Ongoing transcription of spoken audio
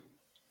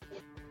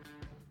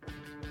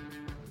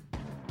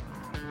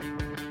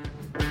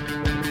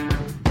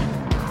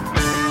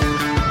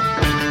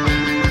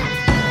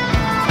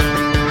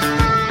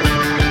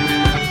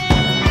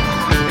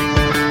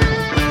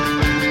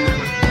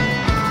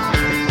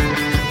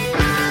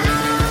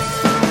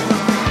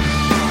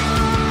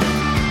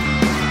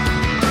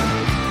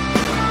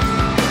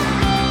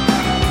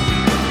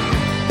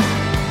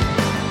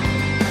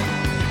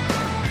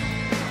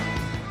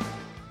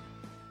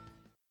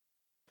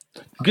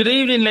Good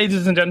evening,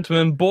 ladies and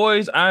gentlemen,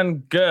 boys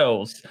and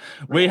girls.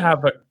 We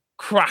have a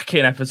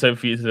cracking episode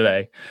for you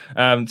today.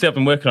 I've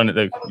been working on it,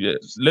 Luke.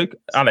 Luke,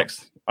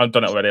 Alex, I've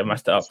done it already. I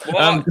messed it up.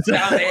 What?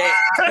 Damn it.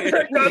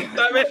 God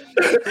damn it.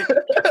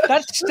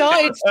 That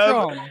started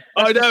strong.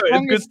 I know, it's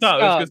a good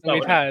start. It's a good start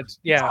we've had.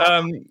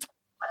 Yeah.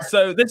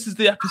 So this is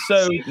the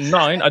episode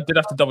 9. I did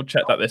have to double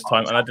check that this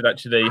time, and I did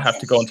actually have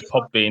to go onto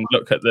Podbean,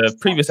 look at the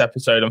previous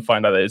episode, and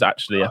find out that it was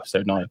actually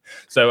episode 9.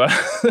 So,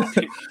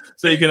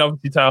 so you can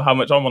obviously tell how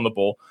much I'm on the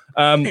ball.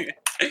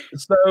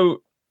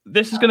 So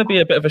this is going to be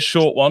a bit of a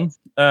short one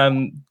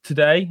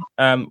today.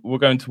 We're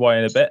going to why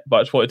in a bit, but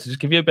I just wanted to just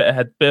give you a bit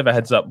of a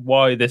heads up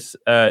why this.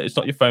 It's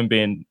not your phone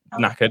being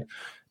knackered.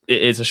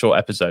 It is a short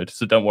episode,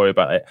 so don't worry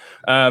about it.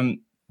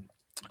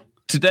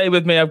 Today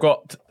with me, I've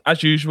got,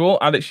 as usual,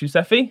 Alex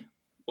Yousefi.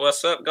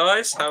 What's up,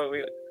 guys? How are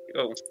we?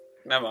 Oh,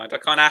 never mind. I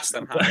can't ask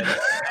them how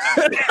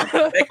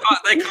they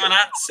can't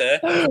answer.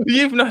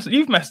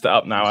 You've messed it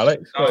up now,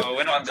 Alex. Oh,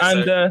 we're not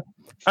on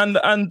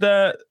and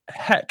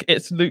heck,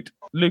 it's Luke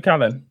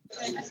Allen.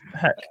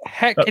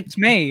 Heck, it's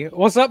me.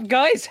 What's up,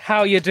 guys?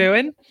 How you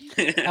doing?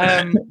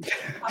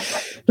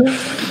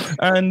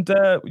 And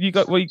you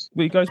got what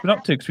you guys been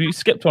up to? Because we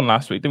skipped one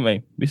last week, didn't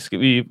we? It's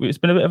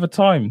been a bit of a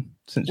time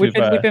since we've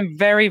been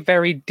very,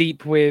 very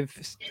deep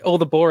with all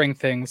the boring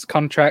things.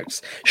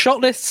 Contracts. Shot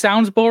list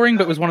sounds boring,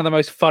 but was one of the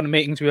most fun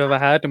meetings we've ever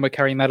had, and we're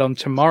carrying that on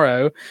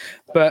tomorrow.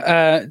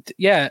 But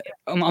yeah,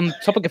 on the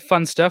topic of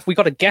fun stuff, we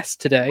got a guest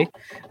today.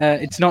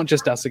 It's not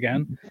just us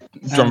again.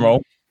 Drum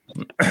roll.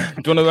 Do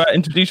you want to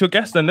introduce your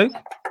guest then, Luke?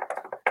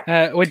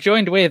 We're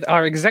joined with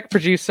our exec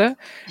producer,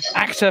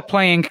 actor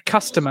playing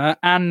customer,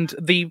 and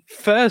the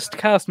first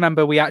cast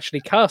member we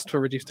actually cast for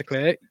Reduced to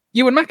Clear,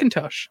 Ewen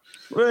Macintosh.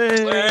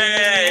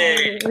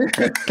 Hey.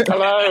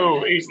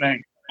 Hello,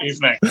 evening.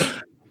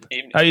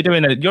 How are you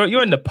doing?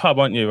 You're in the pub,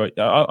 aren't you?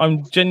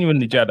 I'm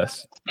genuinely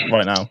jealous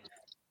right now.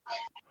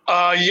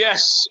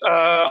 Yes,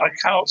 I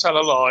cannot tell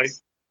a lie.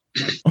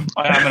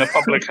 I am in a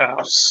public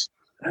house.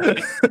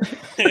 And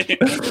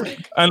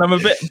I'm a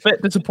bit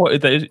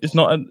disappointed that it's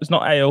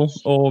not ale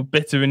or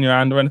bitter in your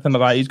hand or anything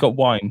like that. He's got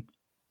wine.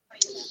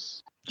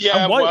 Yeah,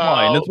 and white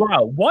wine as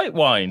well. White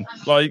wine,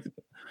 like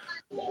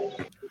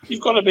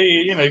you've got to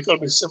be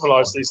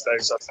civilized these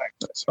days, I think.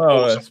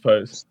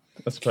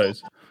 I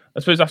suppose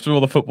after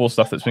all the football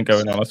stuff that's been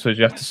going on, I suppose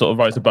you have to sort of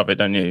rise above it,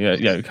 don't you?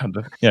 Yeah, kind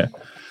of. Yeah.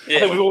 I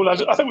think we've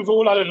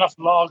all had enough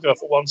lager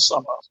for one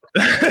summer.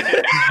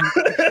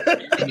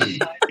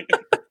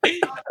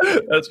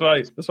 That's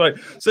right.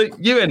 So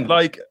Ewan,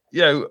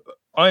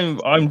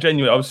 I'm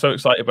genuine. I was so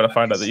excited when I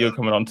found out that you were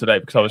coming on today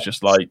because I was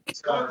just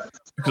because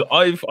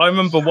I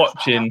remember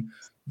watching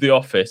The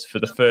Office for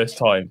the first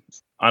time,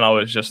 and I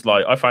was just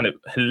I found it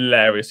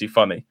hilariously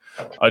funny.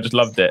 I just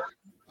loved it.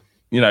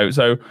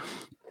 So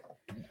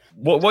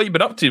what have you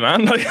been up to,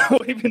 man? What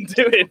have you been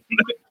doing?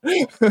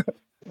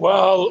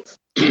 Well,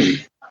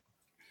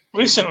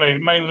 recently,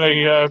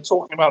 mainly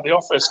talking about The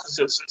Office because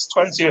it's its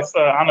 20th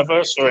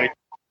anniversary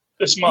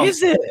this month.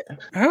 Is it?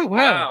 Oh,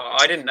 wow.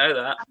 I didn't know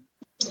that.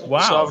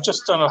 Wow. So I've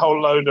just done a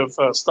whole load of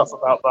stuff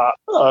about that,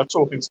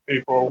 talking to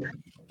people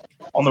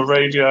on the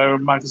radio,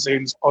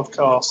 magazines,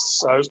 podcasts.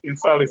 So it's been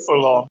fairly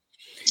full on.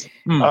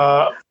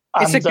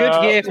 It's a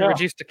good year for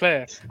Reduced to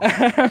Clear.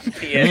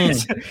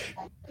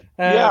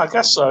 Yeah, I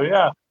guess so,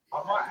 yeah.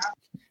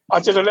 I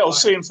did a little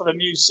scene for the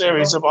new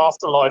series of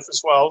Afterlife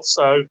as well.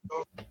 So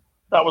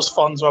that was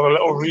fun to have a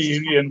little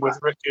reunion with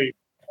Ricky.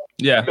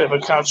 Yeah, a bit of a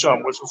catch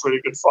up, which was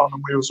really good fun,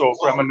 and we were sort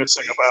of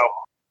reminiscing about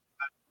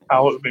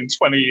how it had been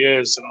 20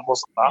 years and it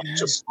wasn't that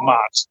just mad.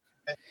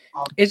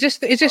 Is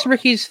this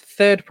Ricky's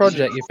third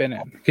project you've been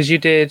in? Because you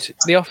did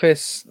The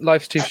Office,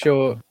 Life's Too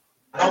Short,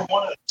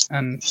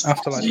 and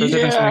Afterlife.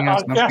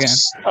 I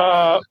guess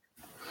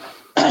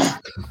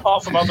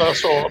apart from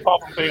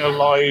being a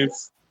live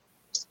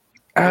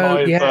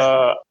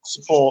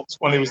support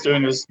when he was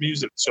doing his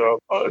music tour,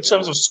 in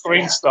terms of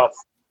screen stuff,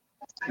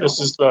 this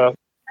is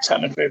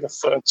technically the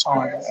third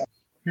time.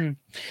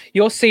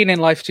 Your scene in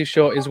Life's Too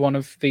Short is one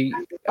of the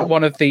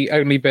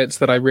only bits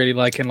that I really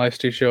like in Life's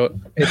Too Short.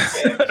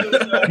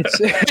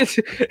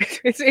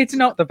 It's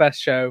not the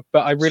best show,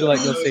 but I really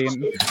like your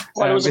scene.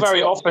 Well, it was a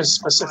very Office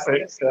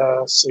specific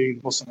scene,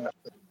 wasn't it?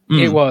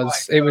 It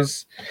was a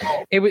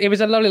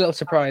lovely little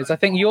surprise. I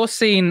think your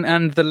scene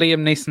and the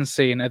Liam Neeson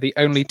scene are the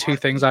only two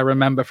things I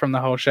remember from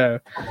the whole show.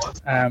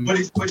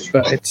 It's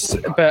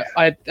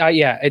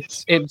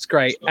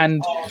great,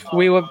 and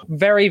we were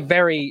very,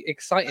 very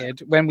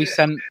excited when we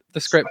sent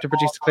the script to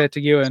Reduced to Clear to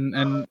you,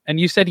 and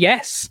you said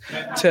yes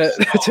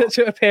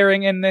to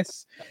appearing in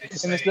this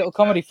little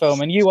comedy film,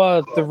 and you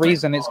are the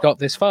reason it's got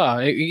this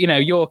far.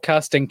 Your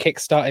casting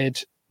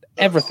kickstarted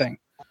everything.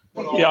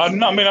 Yeah, I've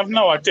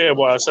no idea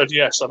why I said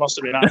yes. I must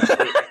have been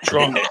absolutely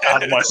drunk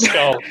out of my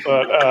skull.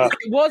 But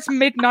it was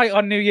midnight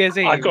on New Year's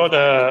Eve. I got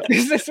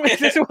this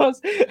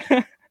was.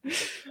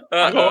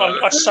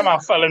 I somehow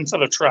fell into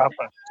the trap,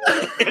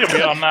 and here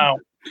we are now.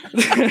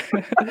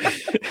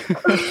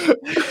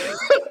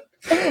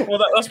 Well,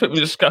 that's put me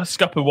just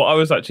scuppered what I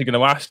was actually going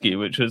to ask you,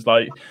 which was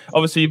like,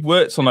 obviously you've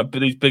worked on like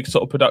these big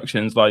sort of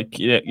productions, like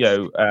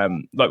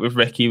like with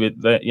Ricky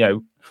with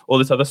the all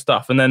this other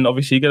stuff, and then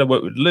obviously you're going to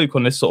work with Luke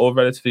on this sort of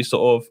relatively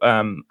sort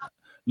of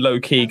low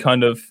key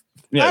kind of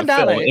and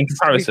film Alex, in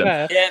comparison.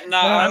 Yeah, no,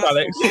 And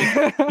Alex,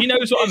 he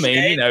knows what I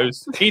mean.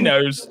 He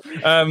knows.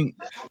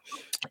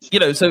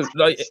 So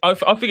like I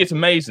think it's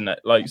amazing that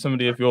like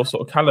somebody of your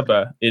sort of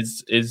caliber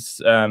is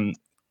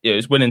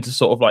willing to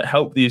sort of like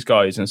help these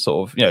guys and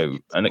sort of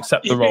and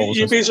accept the roles.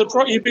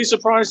 You'd be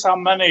surprised how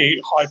many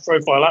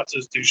high-profile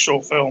actors do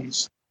short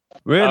films.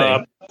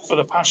 Really, for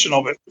the passion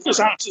of it, because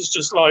actors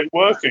just like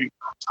working.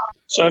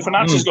 So if an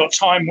actor's got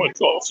time,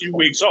 got a few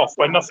weeks off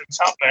where nothing's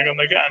happening, and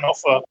they get an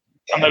offer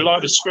and they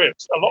like the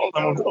script, a lot of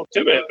them will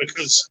do it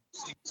because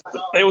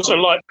they also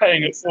like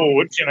paying it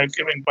forward.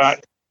 Giving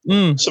back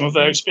some of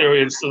their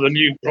experience to the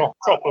new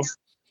crop of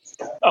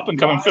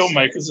up-and-coming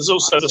filmmakers. There's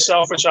also the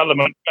selfish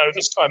element.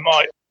 This guy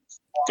might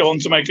go on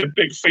to make a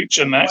big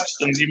feature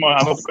next, and you might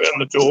have a foot in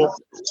the door.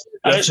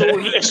 And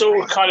it's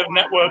all kind of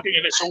networking,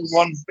 and it's all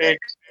one big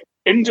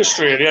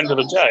industry at the end of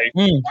the day.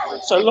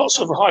 So lots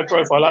of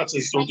high-profile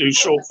actors will do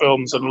short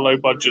films and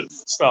low-budget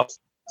stuff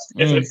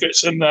if it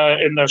fits in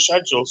their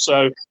schedule.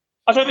 So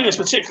I don't think it's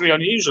particularly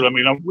unusual. I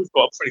mean, we've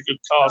got a pretty good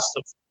cast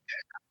of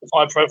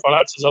high-profile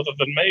actors other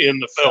than me in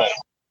the film.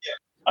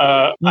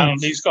 And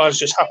these guys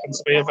just happen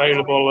to be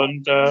available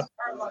and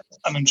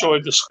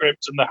enjoyed the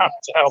script, and they're happy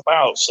to help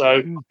out. So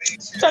I don't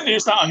think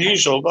it's that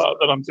unusual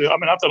that I'm doing. I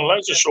mean, I've done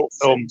loads of short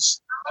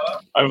films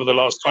over the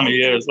last 20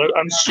 years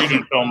and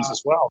student films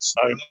as well.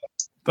 So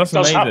that's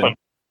does amazing. happen.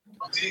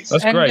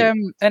 That's great.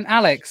 And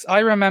Alex, I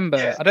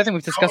remember, I don't think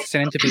we've discussed this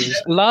in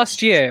interviews,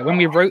 last year when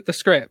we wrote the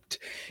script,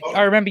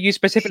 I remember you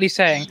specifically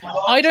saying,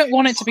 I don't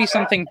want it to be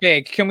something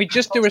big. Can we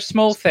just do a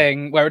small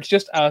thing where it's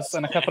just us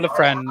and a couple of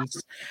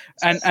friends?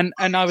 And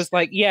I was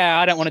like, yeah,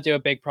 I don't want to do a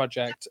big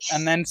project.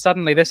 And then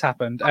suddenly this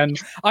happened. And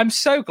I'm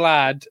so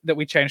glad that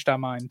we changed our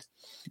mind.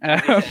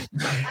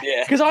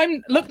 Because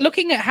I'm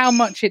looking at how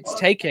much it's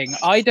taking.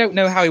 I don't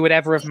know how he would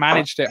ever have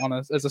managed it on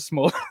as a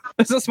small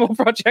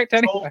project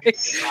anyway.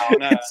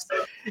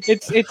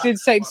 It's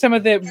insane. Some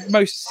of the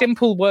most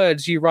simple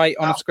words you write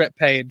on a script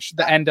page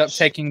that end up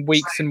taking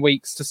weeks and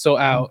weeks to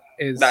sort out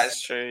is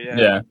that's true.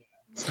 Yeah.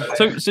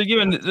 So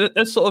Ewan,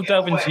 let's sort of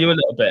delve into you a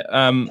little bit.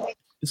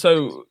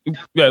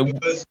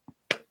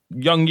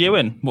 Young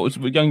Ewan, what was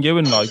young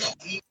Ewan like?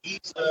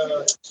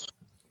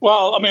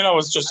 Well, I mean, I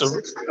was just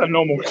a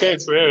normal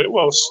kid, really.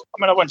 Well,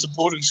 I mean, I went to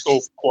boarding school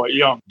for quite a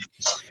young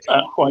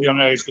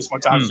age because my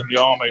dad was in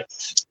the army.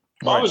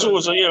 But I was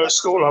always, at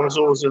school, I was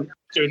always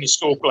doing the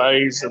school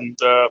plays and,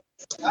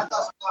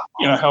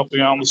 helping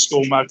out on the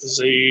school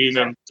magazine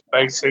and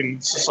debating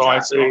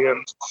society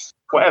and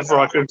whatever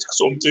I could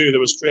sort of do that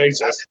was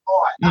creative.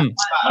 And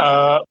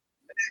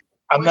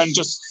then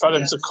just fell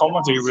into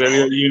comedy,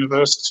 really, at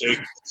university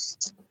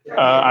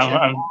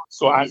and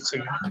got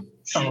acting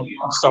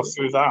and stuff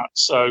through that.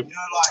 So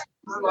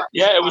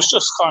it was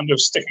just kind of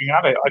sticking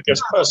at it, I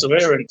guess,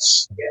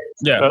 perseverance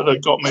that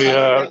got me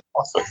my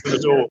foot through the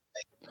door.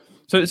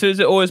 So has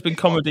it always been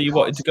comedy you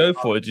wanted to go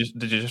for? Did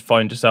you just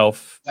find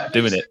yourself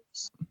doing it?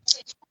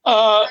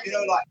 I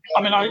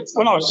mean,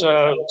 when I was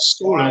a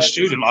school and a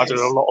student, I did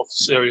a lot of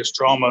serious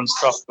drama and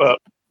stuff, but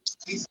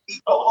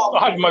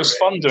I had most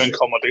fun doing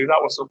comedy. That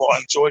was what I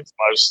enjoyed the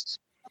most.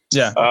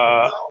 Yeah.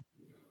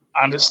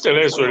 And it still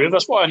is, really.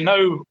 That's what I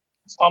know.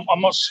 I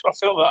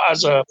feel that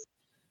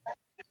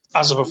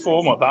as a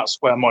performer, that's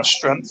where my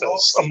strength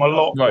is. I'm a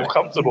lot more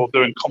comfortable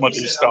doing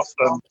comedy stuff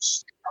than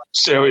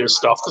serious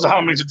stuff because I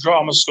haven't been to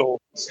drama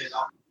school.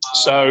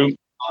 So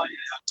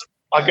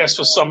I guess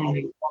for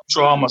some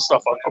drama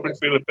stuff, I'd probably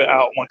feel a bit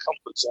out of my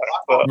comfort zone.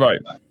 But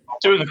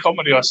doing the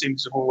comedy, I seem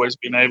to have always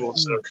been able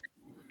to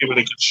give it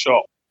a good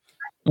shot.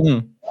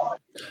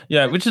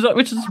 Yeah, which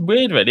is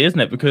weird, really, isn't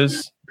it?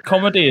 Because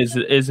comedy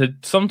is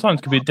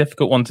sometimes can be a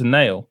difficult one to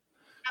nail.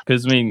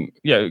 Because I mean,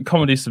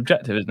 comedy is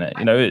subjective, isn't it?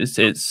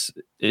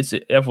 It's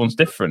everyone's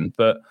different,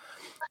 but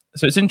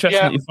so it's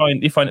interesting that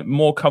you find it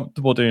more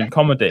comfortable doing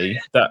comedy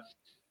that,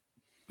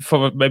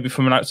 from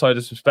an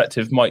outsider's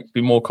perspective, might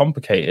be more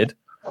complicated.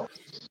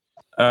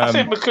 I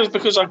think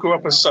because I grew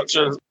up as such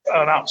an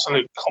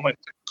absolute comic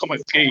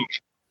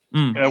geek,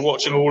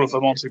 watching all of the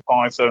Monty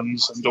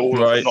Pythons and all of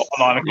the Not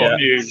the 9 o'clock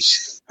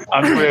news,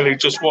 and really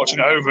just watching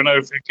it over and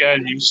over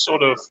again,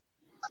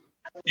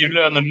 you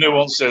learn the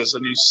nuances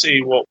and you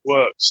see what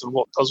works and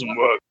what doesn't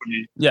work when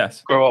you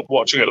grow up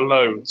watching it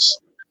loads.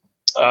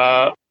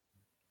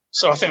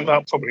 So I think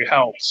that probably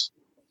helps.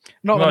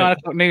 Not the 9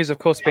 o'clock news, of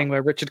course, being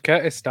where Richard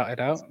Curtis started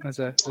out as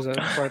a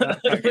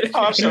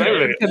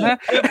absolutely.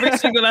 Every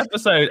single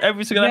episode,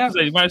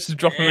 you managed to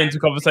drop him into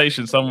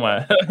conversation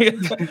somewhere.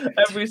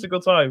 Every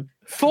single time.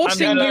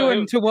 Forcing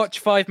Ewan to watch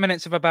 5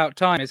 minutes of About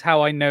Time is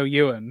how I know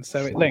Ewan,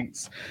 so it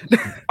links.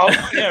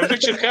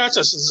 Richard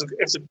Curtis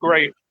is a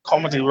great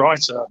comedy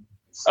writer.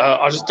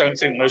 I just don't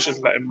think they should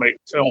let him make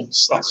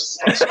films. That's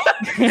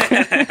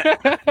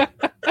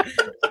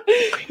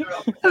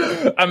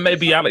And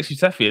maybe Alex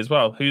Yusefi as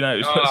well. Who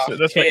knows? Oh,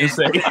 Let's wait and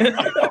see.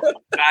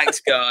 Thanks,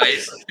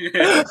 guys.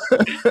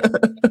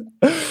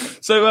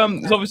 So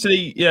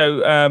obviously,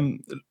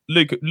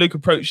 Luke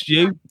approached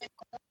you,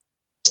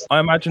 I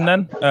imagine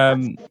then,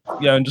 and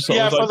just sort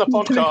of for was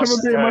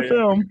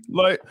the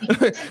like,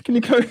 can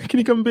you come and be in my film? Like, can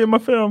you come and be in my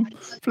film,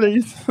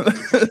 please?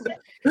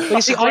 Well,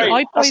 you see,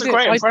 That's a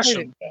great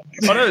impression.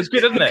 I know, it's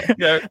good, isn't it?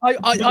 Yeah.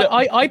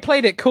 I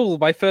played it cool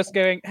by first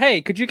going,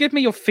 "Hey, could you give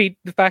me your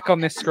feedback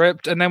on this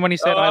script?" And then when he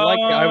said I like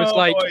it, I was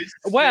like,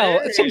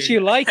 "Well, since you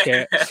like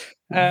it."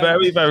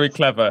 Very, very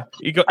clever.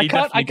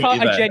 I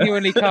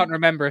genuinely can't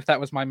remember if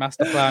that was my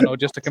master plan or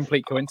just a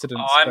complete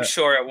coincidence. I'm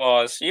sure it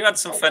was. You had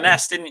some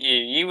finesse, didn't you?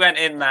 You went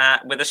in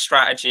that with a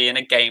strategy and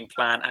a game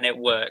plan, and it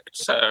worked.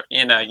 So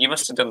you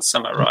must have done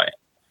something right.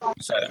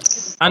 So.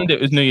 And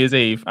it was New Year's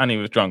Eve, and he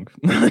was drunk.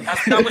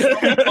 That was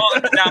part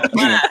of the damn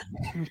plan.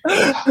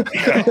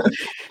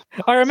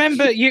 I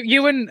remember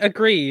Ewan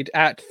agreed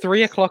at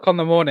 3:00 on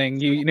the morning,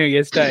 New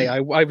Year's Day. I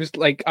was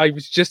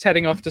just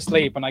heading off to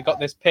sleep, and I got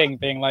this ping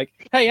being like,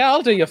 "Hey, yeah,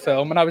 I'll do your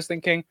film." And I was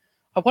thinking,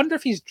 I wonder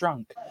if he's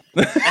drunk.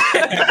 But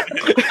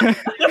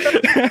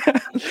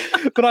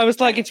I was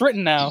like, it's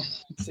written now.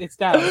 It's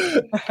down.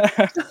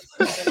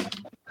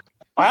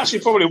 I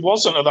actually probably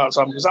wasn't at that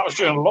time because that was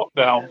during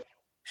lockdown.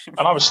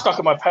 And I was stuck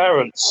at my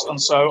parents, and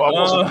so I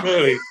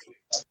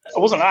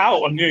wasn't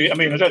out on New Year. I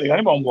mean, I don't think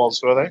anyone was,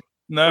 were they?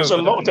 No. It was a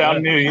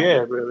lockdown New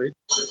Year, really.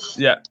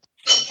 Yeah.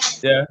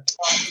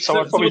 So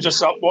I was probably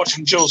just up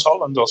watching Jules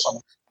Holland or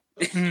something.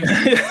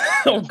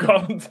 Oh,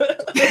 God.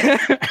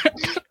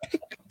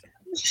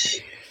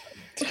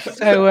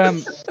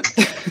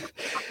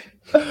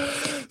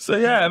 So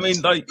yeah, I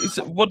mean, like,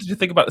 what did you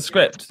think about the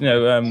script?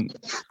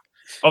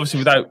 Obviously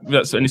without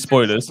any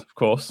spoilers, of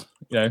course.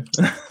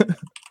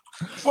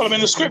 Well, I mean,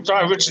 the script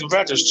I originally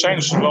read has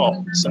changed a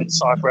lot since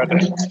I've read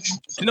it.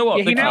 You know what?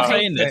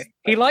 Yeah,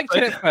 he liked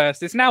it at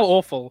first. It's now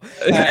awful.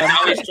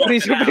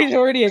 He's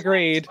already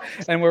agreed,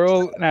 and we're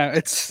all now.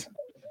 It's.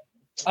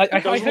 There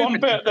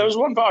was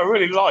one bit I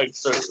really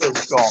liked that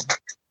was gone.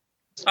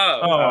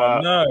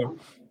 No!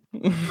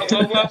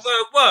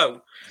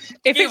 Whoa!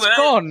 If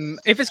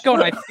it's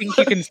gone, I think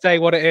you can say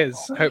what it is.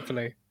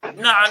 Hopefully.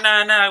 No!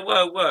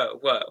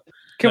 Whoa!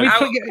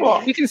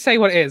 We can say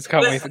what it is,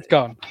 can't we? If it's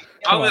gone.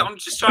 I'm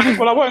just trying.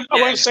 Well, I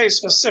won't say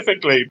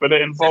specifically, but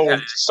it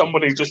involved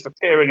somebody just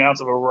appearing out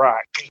of a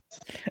rack.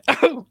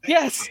 Oh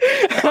yes.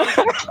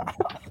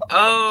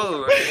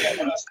 Oh.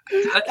 Okay.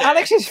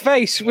 Alex's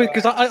face,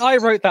 because I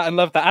wrote that and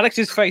loved that.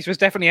 Alex's face was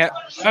definitely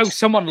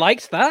someone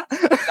liked that.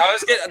 I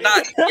was getting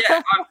that.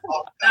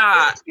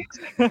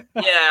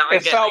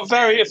 It felt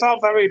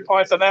very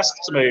Python-esque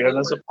to me, and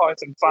as a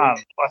Python fan,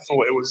 I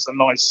thought it was a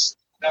nice.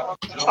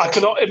 I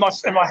could in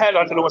my head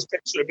I could almost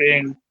picture it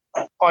being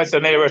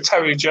Python era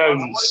Terry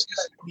Jones.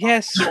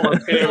 Yes, sort of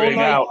appearing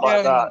out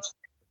like that.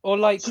 Or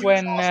like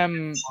when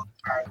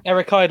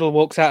Eric Idle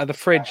walks out of the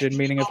fridge in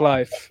Meaning of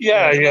Life.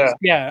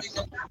 Yeah.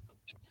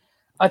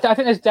 I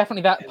think there's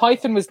definitely that.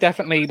 Python was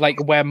definitely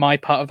like where my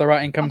part of the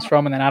writing comes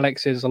from, and then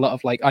Alex is a lot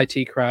of like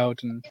IT crowd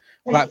and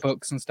black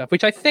books and stuff,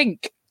 which I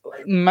think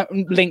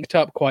linked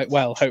up quite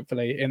well,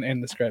 hopefully,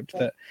 in the script.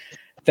 That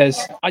there's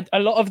a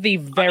lot of the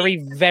very,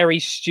 very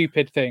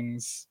stupid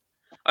things.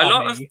 A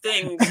lot of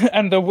things.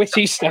 And the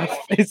witty stuff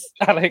is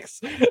Alex.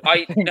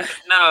 I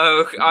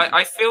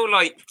feel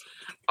like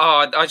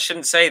I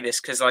shouldn't say this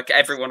because like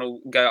everyone will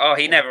go,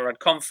 he never had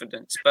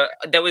confidence. But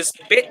there was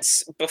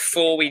bits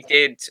before we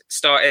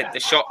started the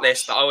shot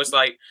list that I was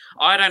like,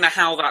 I don't know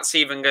how that's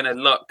even going to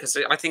look because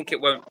I think it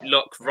won't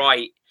look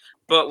right.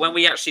 But when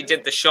we actually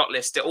did the shot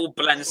list, it all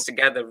blends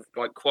together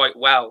like quite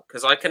well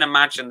because I can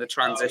imagine the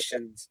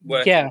transitions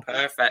working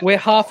perfect. We're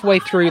halfway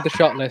through the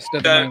shot list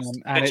at the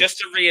moment. And just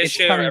to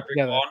reassure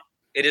everyone,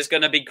 it is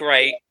going to be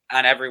great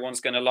and everyone's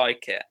going to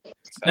like it.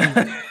 So.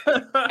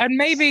 And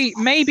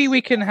maybe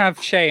we can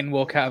have Shane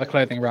walk out of the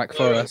clothing rack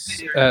for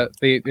us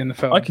in the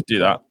film. I could do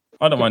that.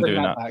 I don't mind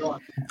doing that.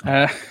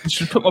 I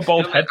should put my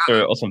bald head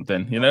through it or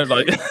something,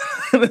 like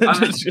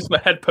just my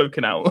head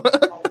poking out.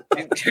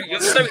 You're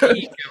so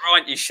eager,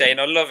 aren't you, Shane?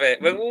 I love it.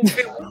 We'll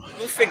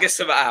figure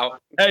something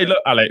out. Hey, look,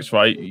 Alex,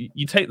 right?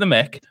 You take the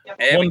mic.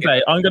 One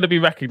day, I'm going to be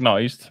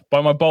recognised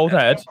by my bald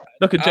head.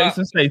 Look at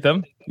Jason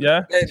Statham.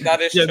 Yeah?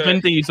 That is true.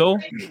 Vin Diesel.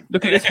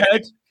 Look at his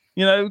head.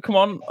 Come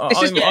on.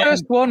 This is the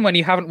first one when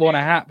you haven't worn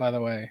a hat, by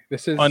the way.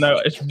 I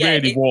know, it's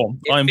really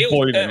warm. I'm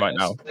boiling right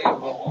now.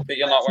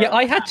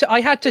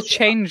 I had to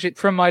change it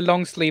from my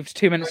long sleeved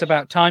 2 minutes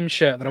about time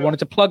shirt that I wanted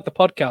to plug the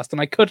podcast, and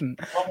I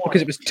couldn't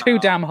because it was too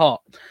damn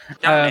hot.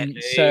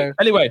 So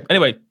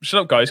anyway,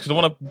 shut up, guys, because I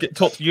want to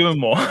talk to Ewan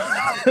more.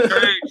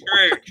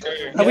 True.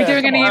 Are we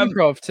doing any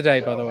improv today,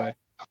 by the way?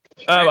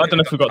 I don't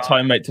know if we've got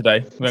time, mate.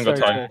 Today we haven't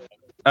got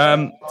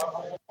time.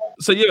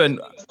 So Ewan,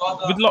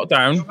 with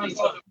lockdown,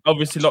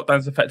 obviously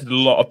lockdown's affected a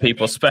lot of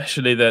people,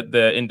 especially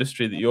the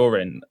industry that you're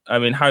in. I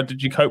mean, how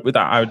did you cope with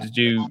that? How did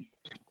you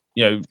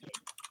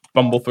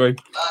bumble through?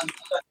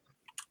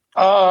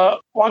 I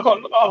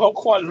got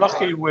quite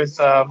lucky with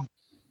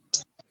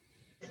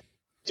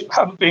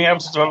being able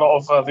to do a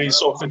lot of these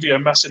sort of video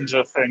message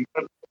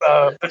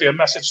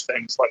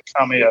things like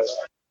Cameo,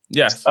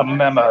 Yes, and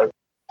Memo.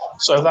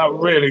 So that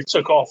really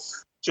took off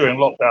during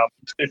lockdown.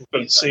 People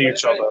couldn't see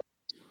each other.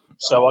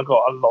 So I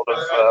got a lot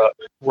of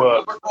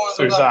work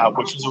through that,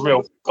 which was a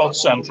real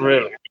godsend,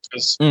 really,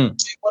 because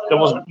there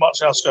wasn't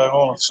much else going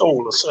on at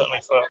all,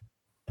 certainly for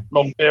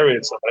long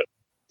periods of it.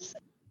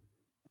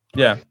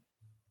 Yeah.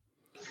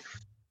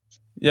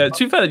 Yeah,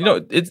 to be fair,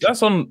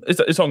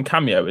 it's on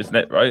Cameo, isn't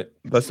it? Right?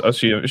 I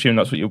assume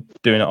that's what you're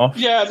doing it off.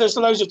 Yeah, there's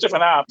loads of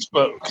different apps,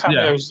 but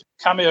Cameo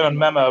and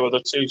Memo are the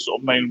two sort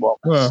of main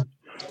ones.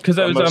 Because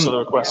there was most of the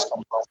requests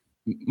come from.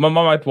 My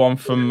mum had one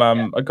from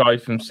a guy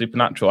from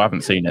Supernatural. I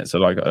haven't seen it,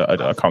 so I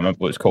can't remember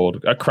what it's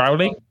called.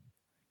 Crowley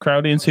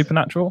in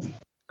Supernatural.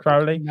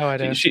 Crowley. No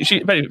idea.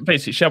 She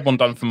basically she had one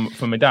done from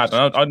my dad,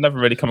 and I'd never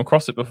really come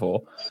across it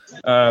before.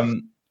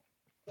 So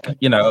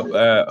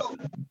yeah,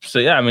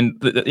 I mean,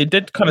 it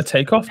did kind of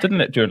take off,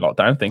 didn't it, during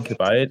lockdown? Thinking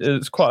about it,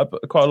 it's quite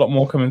a lot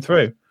more coming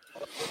through.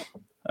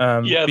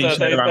 Being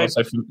shared around on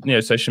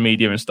social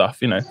media and stuff.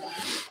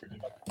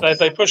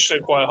 They pushed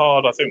it quite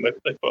hard. I think they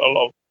put a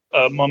lot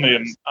of money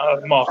in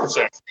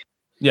marketing.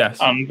 Yes,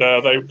 and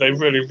they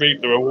really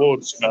reaped the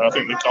rewards. I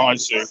think the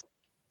guys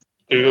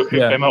who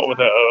came up with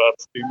it are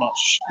pretty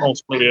much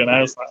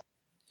multi-millionaires now.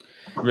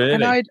 Really,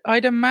 and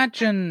I'd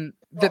imagine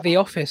that The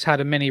Office had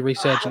a mini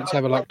resurgence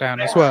over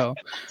lockdown as well,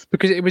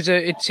 because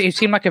it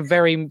seemed like a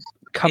very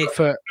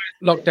comfort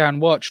lockdown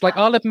watch. Like,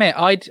 I'll admit,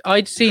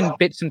 I'd seen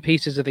bits and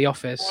pieces of The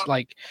Office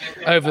like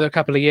over a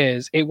couple of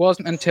years. It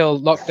wasn't until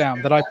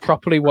lockdown that I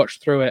properly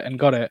watched through it and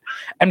got it.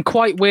 And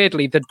quite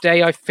weirdly, the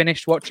day I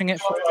finished watching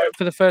it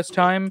for the first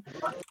time,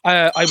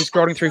 I was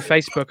scrolling through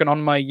Facebook, and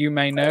on my You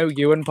May Know,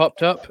 Ewen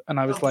popped up, and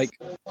I was like,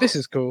 this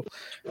is cool.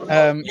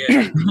 And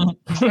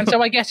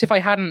so I guess if I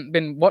hadn't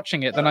been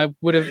watching it, then I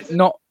would have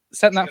not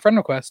sent that friend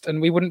request,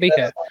 and we wouldn't be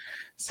here.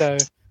 So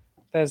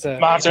there's a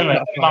mad, isn't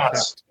it? Mad.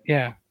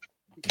 Yeah.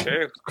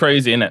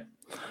 Crazy, isn't it?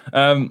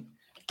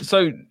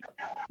 So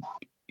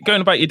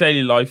going about your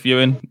daily life,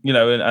 Ewan,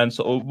 and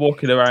sort of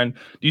walking around, do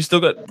you still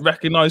get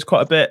recognised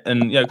quite a bit?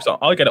 And because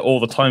I get it all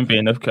the time,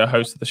 being a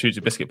host of the Shoes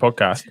and Biscuit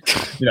podcast.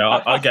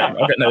 I get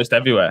noticed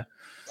everywhere.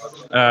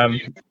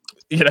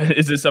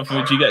 Is it something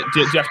which you get?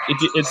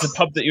 Is the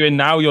pub that you're in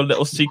now your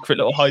little secret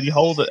little hidey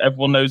hole that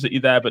everyone knows that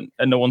you're there,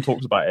 and no one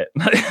talks about it?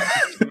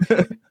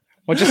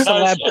 Or just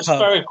it's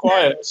very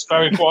quiet. It's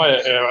very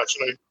quiet here,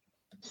 actually.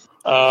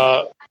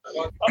 I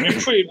mean,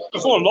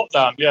 before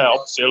lockdown,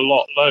 obviously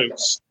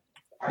loads.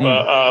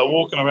 But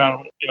walking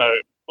around,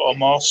 got a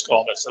mask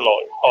on, it's a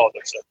lot harder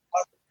to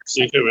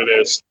see who it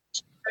is.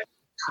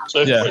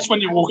 So it's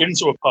when you walk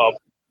into a pub,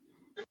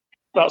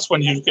 that's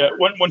when you get.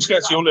 Once you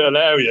get to your little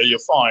area, you're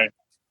fine.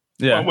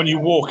 Yeah. When you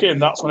walk in,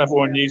 that's when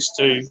everyone needs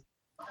to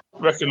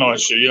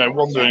recognise you.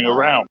 Wandering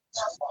around.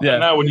 Yeah.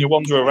 And now, when you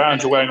wander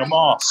around, you're wearing a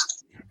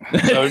mask,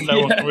 so no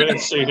one can really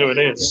see who it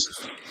is.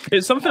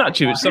 It's something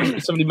actually which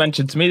somebody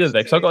mentioned to me the other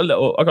day, because I got a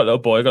little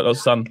boy, I got a little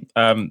son.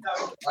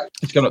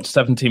 He's going up to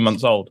 17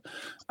 months old,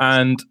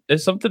 and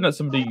it's something that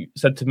somebody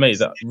said to me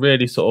that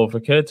really sort of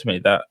occurred to me,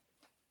 that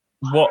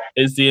what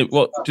do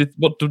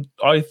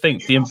I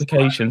think the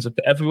implications of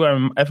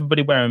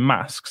everybody wearing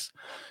masks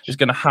is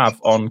going to have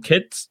on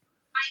kids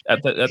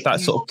at that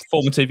sort of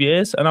formative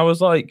years. And I was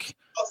like,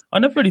 I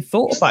never really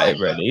thought about it.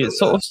 Really, it's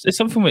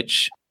something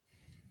which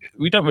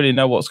we don't really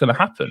know what's going to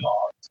happen.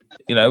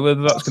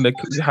 Whether that's going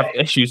to have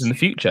issues in the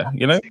future,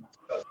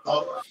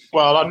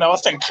 Well, I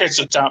think kids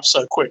adapt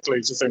so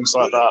quickly to things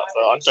like that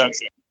I don't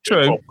think.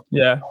 True.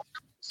 Yeah.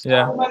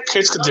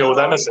 Kids can deal with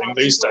anything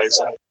these days.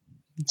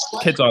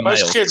 Kids are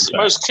most kids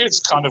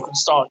kind of can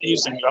start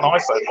using an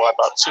iPhone by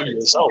about 2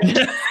 years old.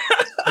 Do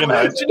you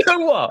know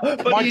what?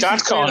 My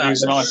dad can't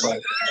use an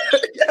iPhone.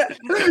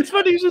 It's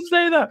funny you should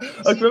say that.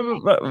 I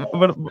remember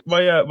when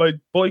my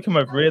boy came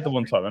over here the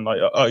one time, and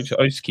I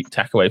used to keep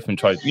tech away from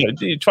try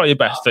your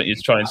best, don't you,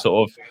 to try and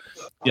sort of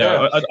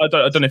I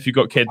don't know if you've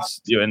got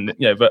kids,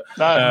 but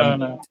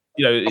no.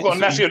 I've got a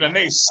nephew and a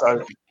niece,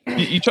 so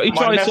you try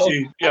my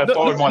nephew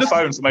borrowed my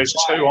phone from age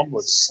 2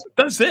 onwards.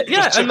 That's it. He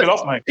just took it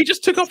off, mate. He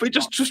just took off. He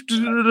just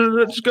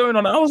going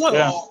on. I was like,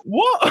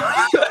 what?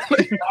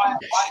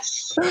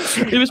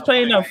 He was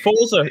playing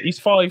Forza. He's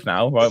 5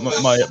 now, right?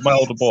 My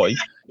older boy.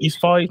 He's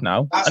 5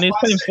 now, and he was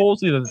playing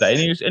Forza the other day,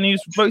 and he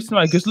was roasting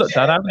me. He goes, "Look,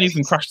 Dad, I haven't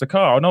even crashed the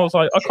car." And I was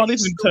like, "I can't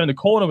even turn the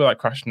corner without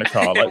crashing the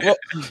car. Like, what?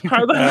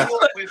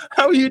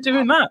 How are you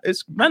doing that?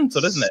 It's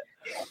mental, isn't it?"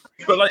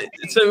 But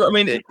so I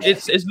mean,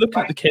 it's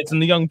looking at the kids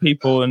and the young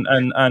people and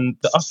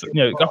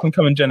the up and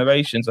coming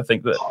generations. I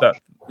think that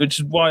which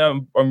is why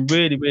I'm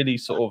really, really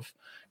sort of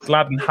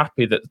glad and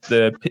happy that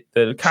the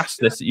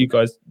cast list that you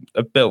guys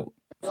have built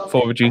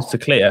for Reduced to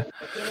Clear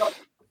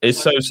is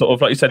so sort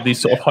of, like you said, these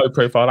sort of high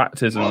profile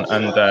actors and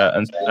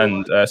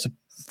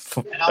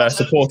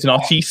supporting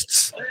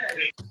artists.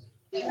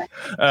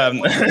 and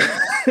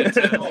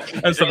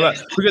stuff like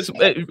that. Because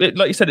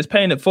like you said, it's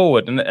paying it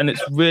forward, and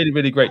it's really,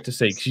 really great to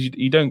see, because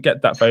you don't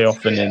get that very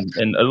often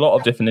in a lot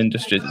of different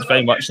industries. It's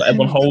very much like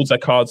everyone holds their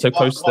cards so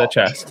close to their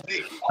chest,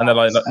 and they're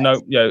like,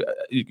 no,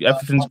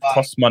 everything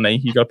costs money.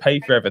 You got to pay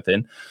for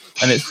everything,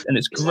 and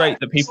it's great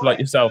that people like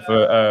yourself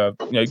are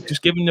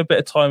just giving a bit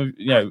of time,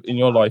 in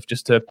your life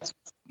just to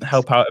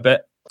help out a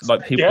bit,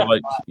 like people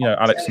like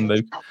Alex and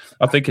Luke.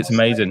 I think it's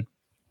amazing.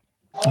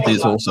 I think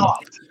it's awesome.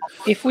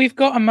 If we've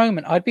got a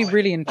moment, I'd be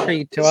really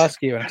intrigued to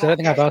ask you, because I don't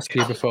think I've asked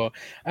you before.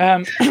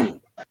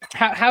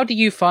 How do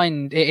you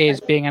find it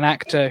is being an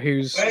actor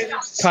who's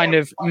kind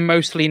of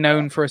mostly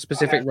known for a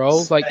specific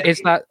role? Like, is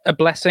that a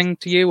blessing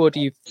to you, or do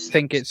you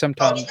think it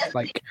sometimes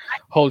like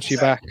holds you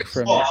back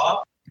from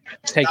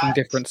taking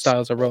different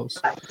styles of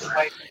roles?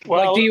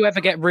 Well, like, do you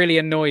ever get really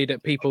annoyed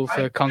at people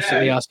for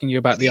constantly asking you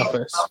about The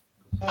Office?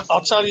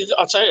 I'll tell you.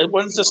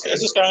 When's this?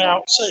 Is this going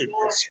out soon?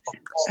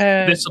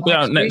 This will be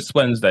out next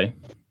Wednesday.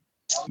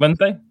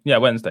 Wednesday? Yeah,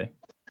 Wednesday.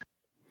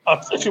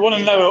 If you want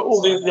to know all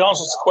the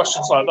answers to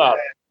questions like that,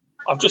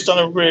 I've just done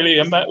a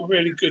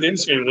really good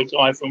interview with a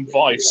guy from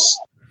Vice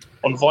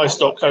on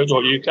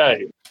vice.co.uk,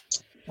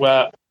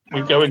 where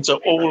we go into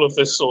all of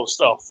this sort of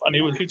stuff, and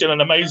he did an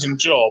amazing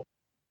job.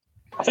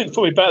 I think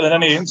probably better than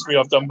any interview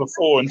I've done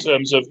before, in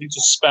terms of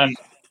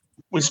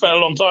we spent a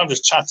long time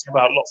just chatting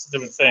about lots of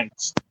different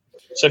things.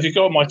 So if you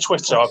go on my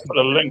Twitter, I've put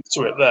a link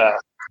to it there.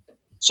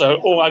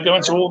 So I go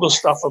into all the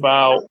stuff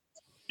about,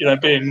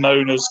 being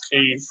known as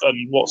Keith,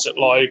 and what's it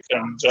like,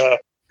 and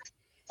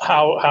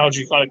how do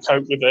you kind of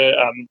cope with it,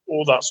 and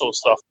all that sort of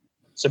stuff.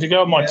 So if you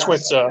go on my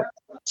Twitter,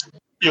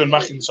 Ewen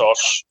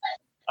Macintosh,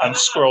 and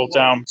scroll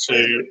down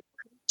to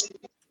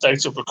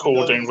date of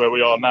recording where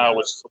we are now,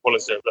 which is, what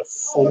is it, the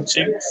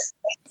 14th?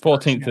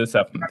 14th to the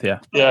 7th, yeah.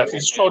 Yeah, if you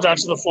scroll down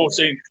to the 14th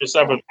to the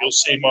 7th, you'll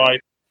see my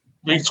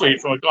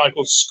retweet from a guy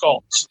called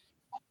Scott,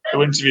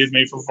 who interviewed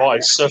me for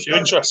Vice. So if you're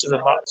interested in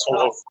that sort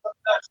of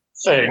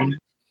thing,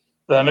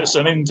 then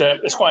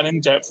it's quite an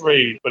in-depth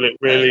read, but it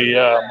really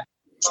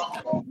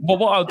well,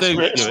 what I'll do,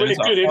 it's really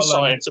good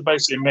insight into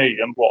basically me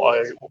and what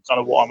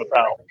I'm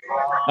about.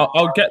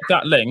 I'll get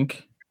that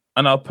link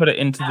and I'll put it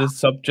into the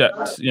subject,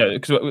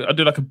 because I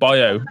do like a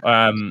bio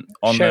on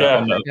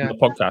the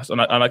podcast,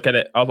 and I get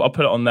it. I'll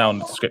put it on there on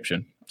the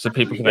description, so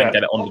people can then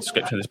get it on the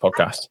description of this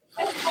podcast.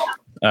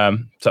 So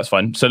that's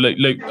fine. So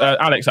Luke,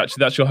 Alex,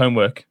 actually, that's your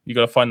homework. You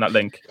got to find that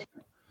link.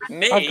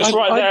 Me? It's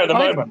right there at the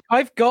moment.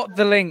 I've got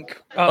the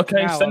link.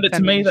 Okay, now. send it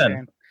to me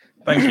then.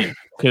 Thank you,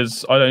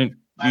 because I don't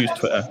use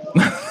Twitter.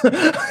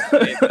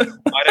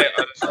 I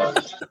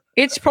don't.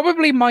 It's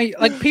probably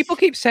people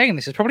keep saying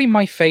this. It's probably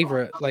my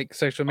favorite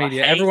social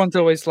media. Everyone's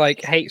always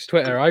hates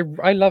Twitter.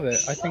 I love it.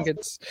 I think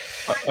it's.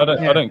 I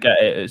don't get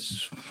it.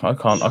 It's I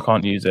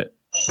can't use it.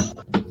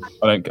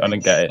 I don't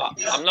get it.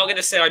 I'm not going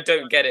to say I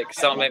don't get it, because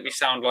that'll make me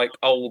sound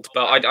old,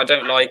 but I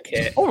don't like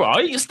it. All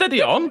right,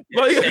 steady on.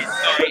 Sorry,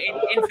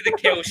 into the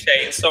kill,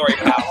 Shane. Sorry,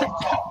 pal.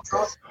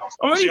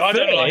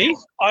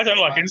 I don't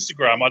like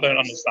Instagram. I don't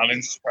understand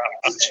Instagram,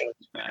 actually.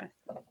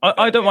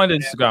 I don't mind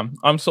Instagram.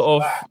 I'm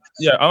sort of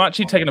I'm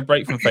actually taking a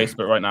break from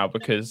Facebook right now,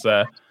 because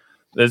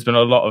there's been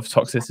a lot of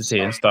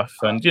toxicity and stuff,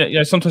 and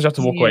sometimes you have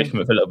to walk away from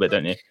it for a little bit,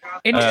 don't you?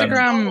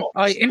 Instagram,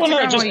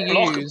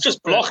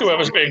 just block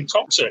whoever's being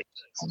toxic.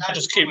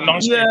 Just keep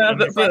nice people on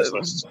your friends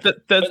list.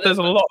 There's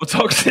a lot of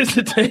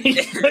toxicity.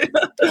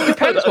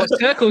 Depends what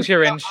circles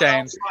you're in,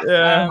 Shane.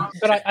 Yeah,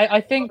 but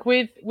I think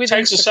with it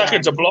takes Instagram, a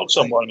second to block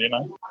someone,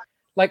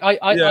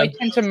 I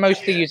tend to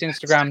mostly use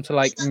Instagram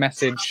to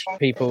message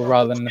people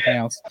rather than anything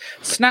else.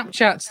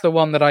 Snapchat's the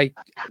one that I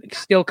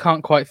still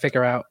can't quite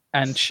figure out.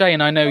 And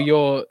Shane, I know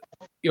you're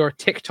a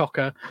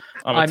TikToker.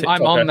 I'm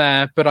on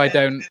there, but I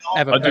don't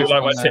ever. I do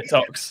like my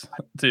TikToks.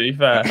 To be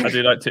fair, I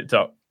do like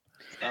TikTok.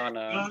 Oh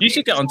no! You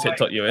should get on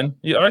TikTok, Ewan.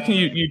 I reckon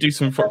you do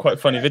some quite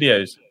funny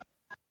videos.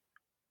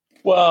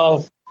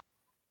 Well,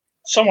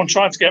 someone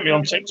tried to get me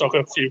on TikTok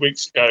a few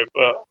weeks ago,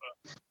 but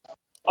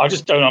I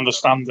just don't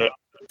understand it.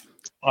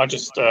 I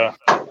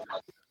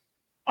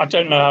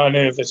don't know how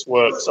any of this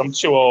works. I'm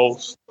too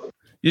old.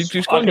 You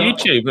just go on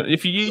YouTube.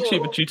 If you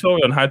YouTube a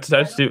tutorial on how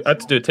to do a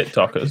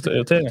TikTok, it'll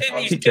tell you.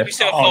 Didn't you give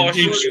yourself harsh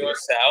on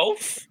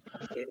yourself?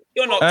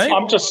 You're not.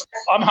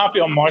 I'm happy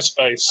on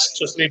MySpace.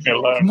 Just leave me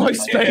alone.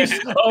 MySpace.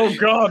 Oh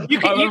God. You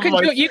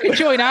can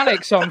join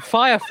Alex on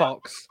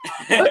Firefox.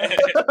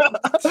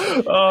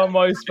 Oh,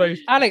 MySpace.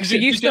 Alex, are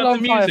you still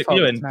on music, Firefox?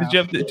 Ewan? Did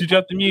you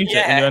have the music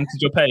when you entered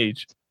your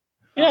page?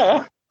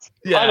 Yeah.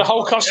 I had a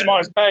whole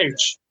customized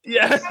page.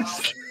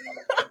 Yes.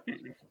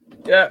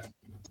 Yeah.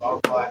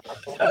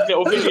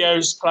 Little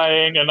videos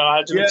playing, and I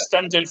had an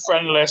extended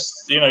friend list.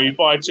 You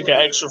buy to get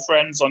extra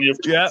friends on your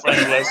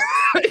friend list.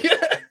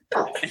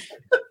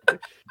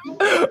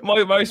 My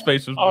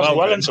MySpace was. I was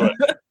well into it.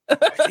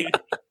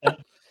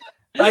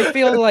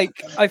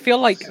 I feel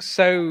like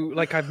so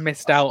I've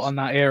missed out on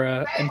that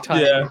era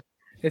entirely. Yeah.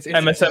 It's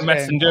MSN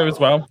Messenger as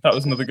well. That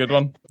was another good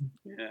one.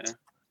 Yeah.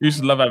 You used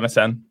to love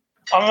MSN.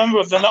 I remember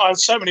I had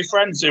so many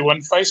friends who, when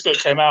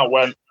Facebook came out,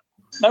 went,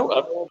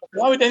 "No,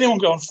 why would anyone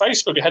go on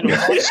Facebook ahead of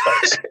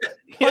MySpace?"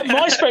 Like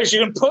MySpace, you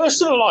can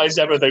personalize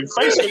everything.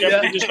 Facebook,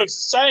 everything just looks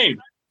the same.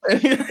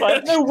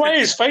 Like, no way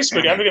is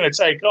Facebook ever going to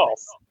take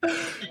off.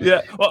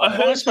 Yeah, well, I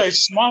heard MySpace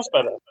is miles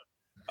better.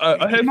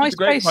 I heard from the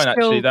grapevine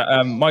actually that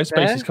MySpace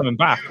there? is coming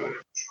back.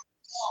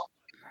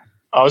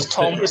 Oh, is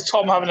Tom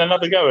having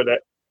another go at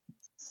it?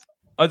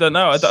 I don't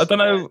know. I don't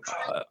know. Do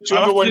you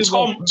remember when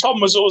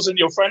Tom was always in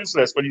your friends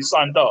list when you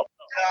signed up?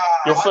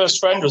 Your first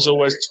friend was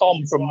always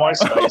Tom from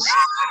MySpace.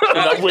 With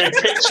that weird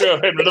picture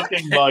of him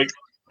looking like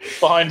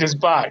behind his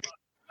back.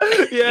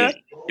 Yeah.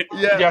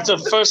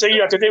 First thing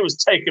you had to do was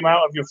take him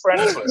out of your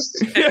friends list.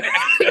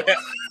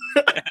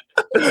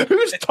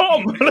 Who's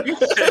Tom?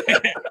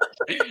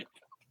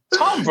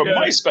 Tom from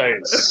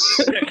MySpace.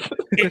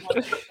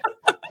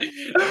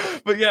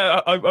 But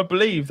yeah, I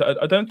believe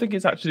that I don't think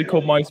it's actually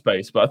called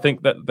MySpace, but I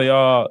think that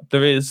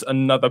there is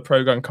another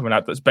program coming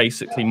out that's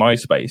basically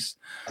MySpace.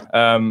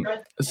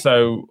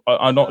 So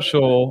I'm not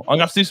sure. I'm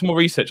gonna have to do some more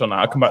research on that.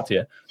 I'll come back to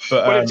you.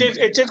 But well,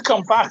 it did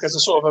come back as a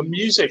sort of a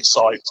music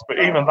site, but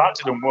even that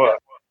didn't work.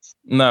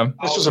 No,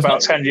 this was about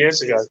 10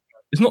 years ago.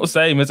 It's not the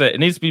same, is it? It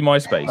needs to be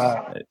MySpace.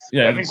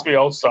 It needs to be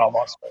old style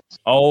MySpace.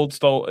 Old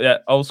school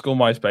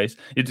MySpace.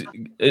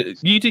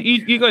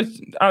 You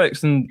guys,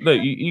 Alex and Luke,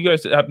 you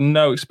guys had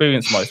no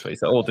experience with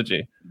MySpace at all, did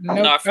you?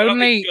 No,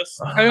 only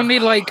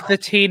like the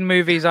teen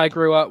movies I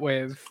grew up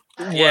with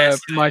were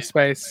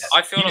MySpace.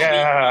 I feel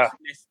like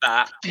we missed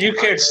that. You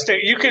could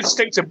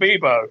stick to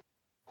Bebo.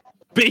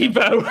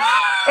 Bebo.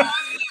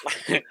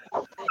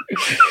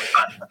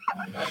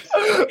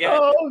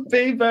 Oh,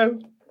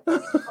 Bebo.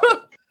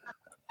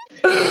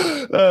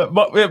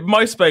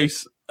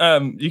 MySpace,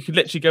 you could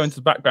literally go into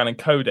the background and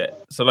code it.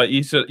 So like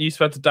you used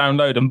to have to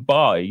download and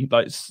buy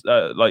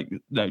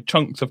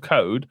chunks of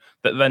code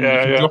that then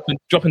you can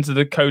drop into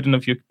the coding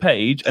of your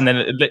page, and then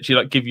it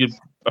literally like give you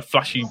a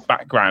flashy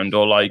background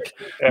or like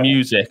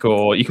music,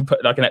 or you can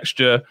put like an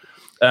extra.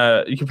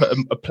 You can put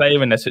a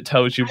player in there so it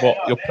tells you what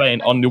you're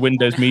playing on your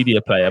Windows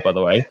Media Player, by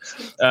the way.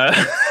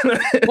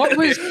 What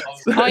was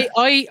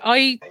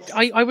I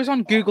was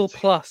on Google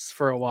Plus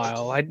for a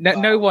while.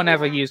 No one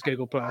ever used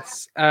Google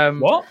Plus.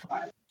 What?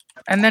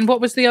 And then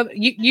what was the other?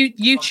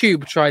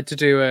 YouTube tried to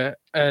do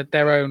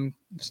their own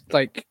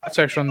like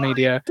social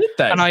media. Did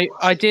they? And I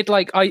did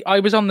I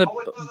was on the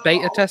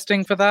beta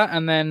testing for that,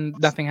 and then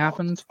nothing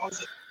happened.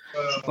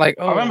 Like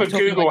I remember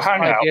Google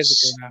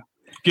Hangouts.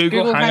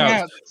 Google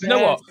Hangouts. You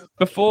know what?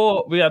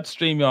 Before we had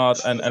StreamYard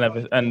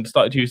and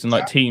started using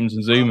like Teams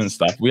and Zoom and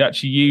stuff, we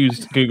actually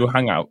used Google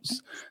Hangouts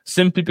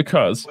simply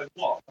because,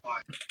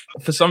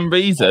 for some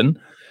reason,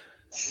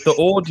 the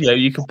audio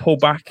you could pull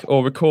back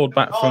or record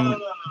back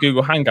from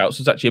Google Hangouts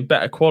was actually a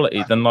better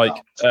quality than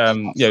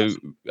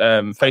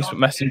Facebook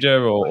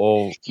Messenger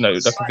or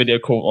like a video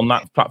call on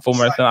that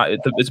platform or anything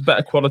like that. It's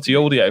better quality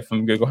audio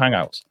from Google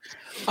Hangouts.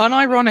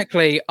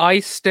 Unironically, I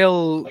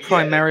still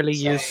primarily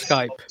use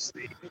Skype.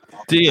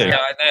 Do you?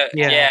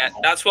 Yeah,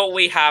 that's what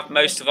we have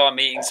most of our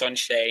meetings on,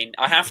 Shane.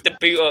 I have to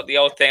boot up the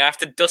old thing. I have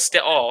to dust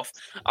it off.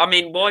 I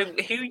mean,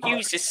 who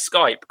uses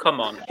Skype? Come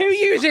on. Who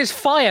uses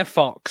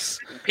Firefox?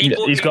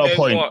 He's got a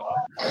point.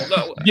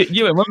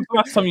 Ewen, when was the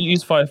last time you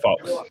used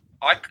Firefox?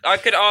 I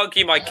could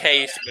argue my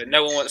case, but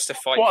no one wants to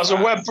fight. What, as a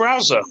web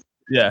browser?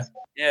 Yeah.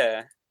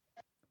 Yeah.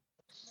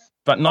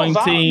 But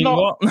 19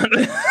 what?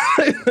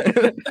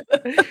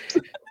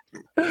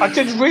 I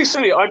did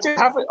recently. I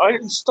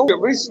installed it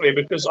recently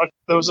because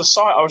there was a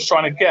site I was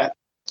trying to get,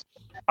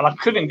 and I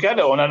couldn't get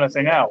it on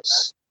anything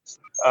else.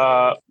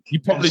 You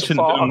probably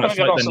shouldn't do it on that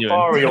site then,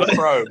 Safari or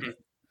Chrome.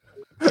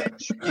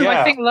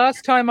 I think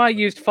last time I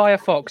used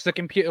Firefox, the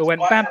computer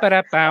went bam,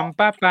 ba bam,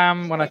 bam,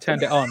 bam when I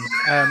turned it on.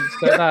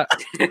 So that.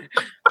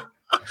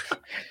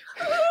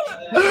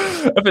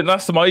 I think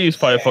last time I used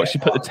Firefox, you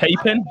put the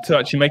tape in to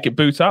actually make it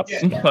boot up.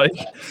 Like,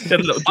 you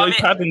had a little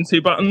joypad and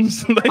 2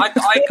 buttons. That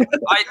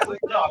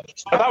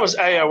was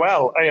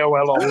AOL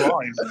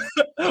Online.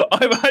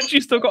 I've actually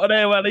still got an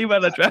AOL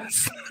email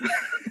address.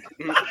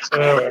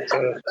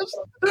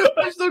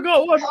 I've still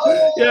got one.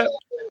 Yeah.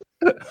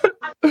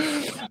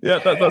 Yeah,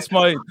 that's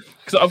my...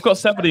 Because I've got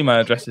 7 email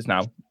addresses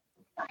now.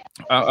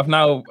 I've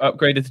now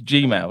upgraded to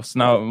Gmail. So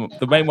now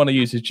the main one I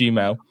use is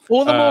Gmail.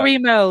 All the more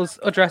emails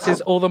addresses,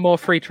 all the more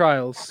free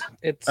trials.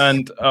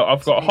 I've got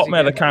a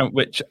Hotmail account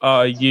which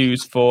I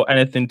use for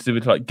anything to do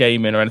with like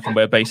gaming or anything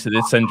where basically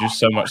it sends you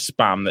so much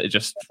spam that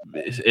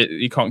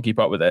you can't keep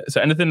up with it.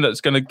 So anything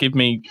that's going to give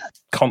me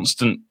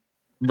constant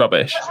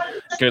rubbish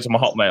goes on my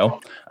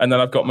Hotmail. And then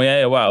I've got my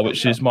AOL,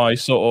 which is my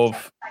sort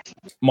of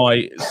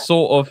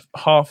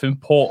half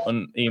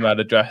important email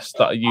address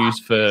that I use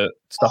for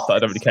stuff that I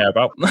don't really care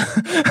about.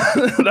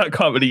 That I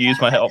can't really use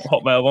my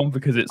Hotmail one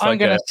because it's I'm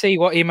going to see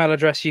what email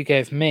address you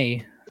gave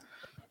me.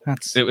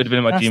 It would have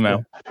been my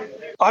Gmail.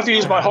 I've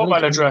used my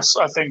Hotmail address,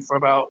 I think, for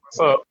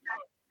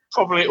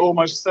probably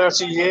almost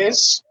 30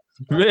 years.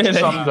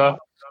 Really?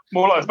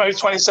 More like maybe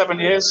 27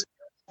 years.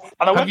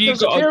 And I went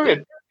through a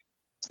period.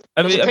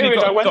 I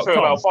went through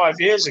about 5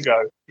 years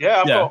ago.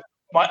 Yeah, I've got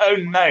my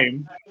own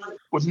name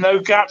with no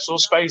gaps or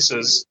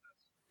spaces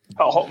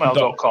at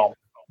hotmail.com.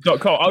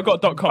 .com. I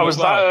got .com. I was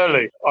that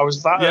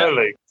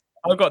early.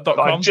 I've got .com.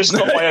 I've just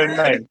got my own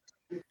name.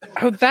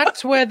 Oh,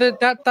 that's where the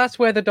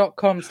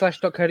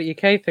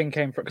 .com/.co.uk thing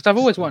came from. Because I've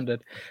always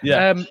wondered.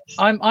 Yeah.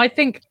 I'm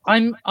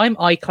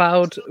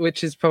iCloud,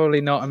 which is probably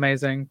not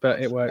amazing,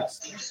 but it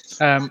works.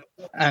 And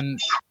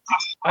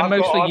I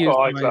mostly use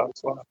iCloud.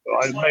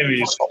 I mainly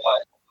use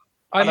Hotmail.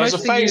 And there was a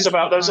phase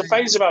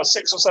about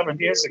 6 or 7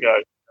 years ago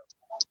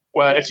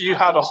where if you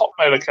had a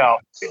Hotmail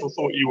account, people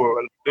thought you were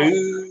a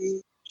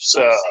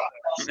loser.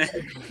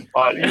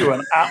 You were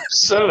an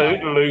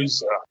absolute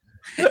loser.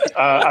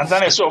 And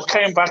then it sort of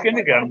came back in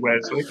again,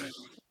 weirdly.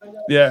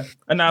 Yeah,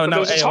 and now there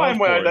was a time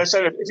where they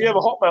said if you have a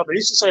Hotmail, they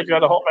used to say if you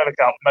had a Hotmail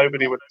account,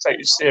 nobody would take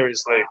you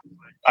seriously,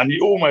 and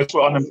you almost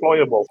were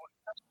unemployable.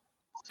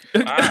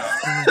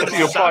 If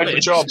you applied for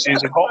jobs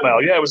using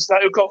Hotmail,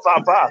 it got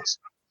that bad.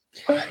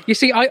 You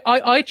see,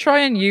 I try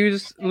and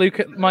use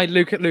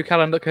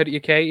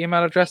luke@lukeallen.co.uk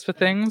email address for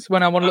things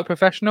when I want to look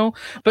professional,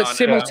 but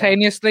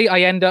simultaneously I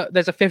end up,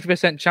 there's a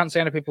 50% chance I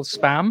end up people's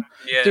spam.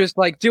 So it's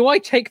like, do I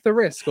take the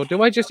risk or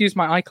do I just use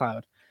my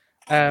iCloud?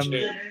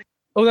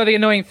 Although the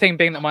annoying thing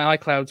being that my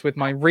iCloud's with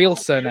my real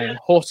surname,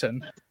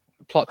 Horton.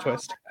 Plot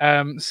twist.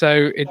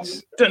 So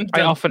it's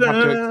I often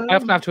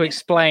have to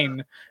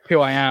explain who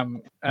I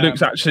am.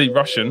 Luke's actually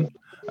Russian.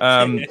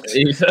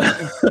 He's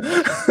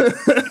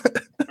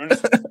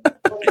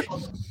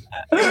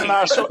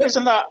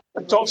Isn't that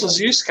a Dr.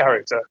 Zeus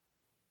character?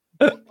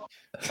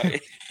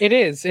 It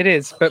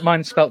is, but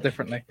mine's spelt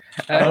differently.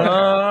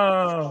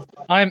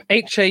 I'm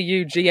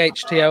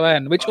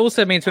HAUGHTON, which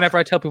also means whenever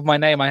I tell people my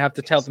name, I have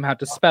to tell them how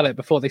to spell it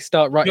before they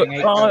start writing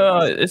it.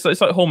 It's like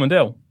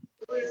Hormondale.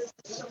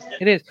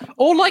 It is.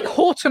 Or like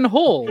Horton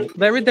Hall.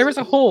 There is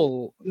a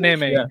hall near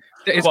me. Yeah.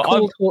 It's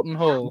called Horton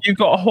Hall. You've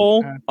got a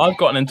hall? I've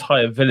got an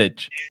entire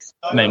village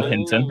named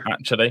Hinton,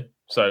 actually.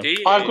 So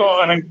I've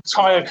got an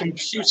entire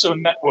computer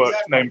network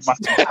named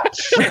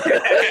Macintosh.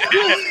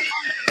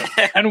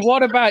 And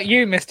what about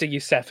you, Mr.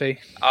 Yusefi?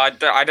 I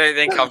don't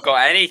think I've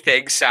got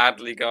anything,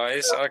 sadly,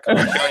 guys. I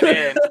can't join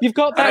in. You've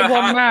got that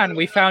one man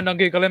we found on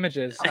Google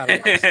Images,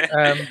 Alex.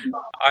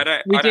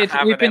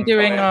 We've been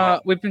doing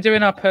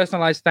our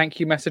personalized thank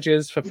you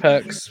messages for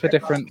perks for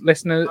different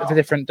listeners, for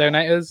different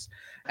donators.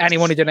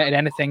 Anyone who donated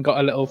anything got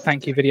a little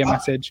thank you video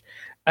message.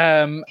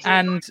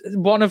 And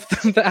one of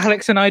them that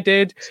Alex and I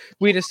did,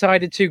 we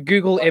decided to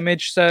Google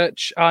image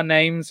search our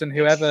names, and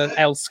whoever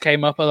else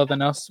came up other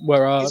than us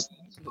were our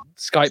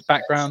Skype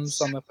backgrounds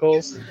on the call.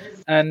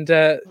 And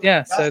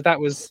so that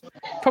was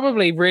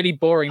probably really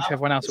boring to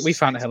everyone else, but we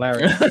found it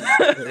hilarious.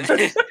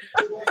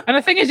 And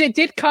the thing is, it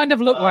did kind of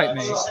look like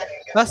me.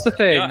 That's the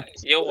thing.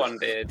 Your one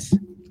did.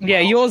 Yeah,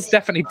 yours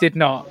definitely did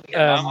not.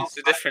 It's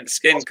a different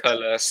skin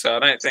colour, so I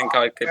don't think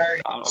I could.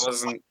 I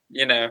wasn't,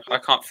 I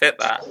can't fit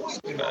that.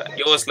 But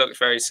yours looked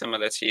very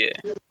similar to you.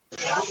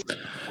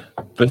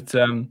 But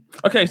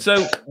okay,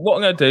 so what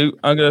I'm going to do,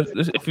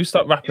 if we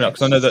start wrapping up,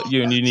 because I know that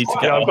you need to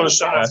get I've got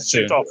to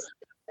shoot off.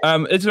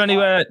 Is there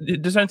anywhere?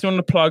 Does anything you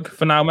want to plug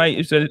for now, mate?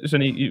 Is there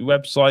any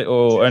website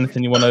or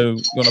anything you want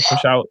to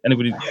push out?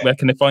 Anybody? Where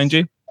can they find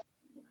you?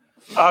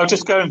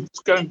 Just go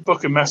and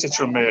book a message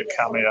from me at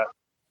Cameo.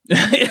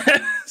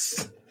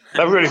 Yes,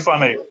 they're really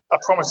funny. I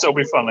promise they'll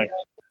be funny.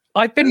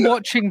 I've been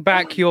watching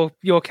back your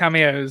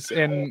cameos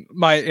on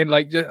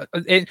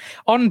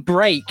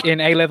break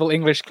in A-level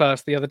English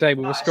class the other day.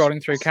 We were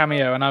scrolling through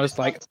Cameo, and I was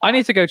like, I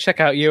need to go check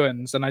out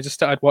Ewan's, and I just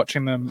started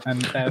watching them.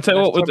 And I'll tell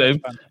you what we'll do.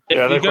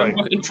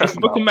 If you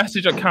book a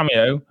message at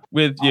Cameo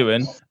with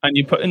Ewan, and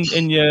you put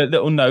in your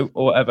little note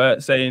or whatever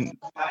saying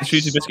the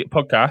Shoes and Biscuit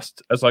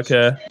podcast as like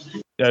a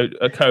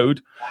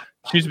code,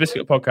 Shoes and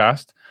Biscuit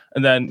podcast,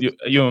 and then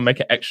you will make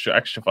it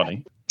extra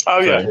funny. Oh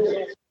yeah,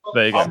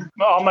 there you go.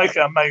 I'll make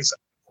it amazing.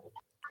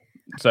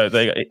 So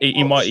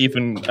he might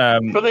even,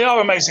 but they are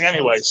amazing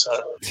anyway. So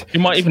he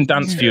might even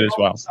dance for you as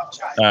well,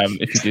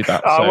 if you do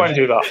that. I won't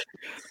do that.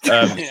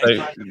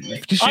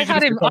 I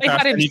had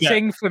him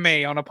sing for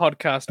me on a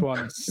podcast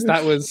once.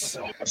 That was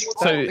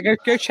so.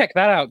 Go check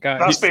that out, guys.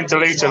 That's been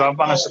deleted. I've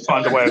managed to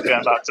find a way of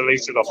getting that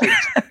deleted off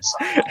internet.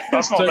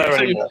 That's not there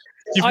anymore.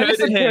 You've heard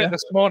it here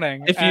this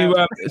morning. If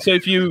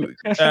you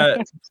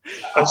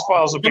those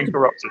files have been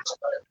corrupted.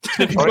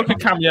 If you book a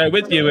Cameo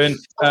with Ewan,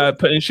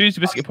 put in Shoes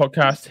to Biscuit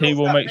podcast, he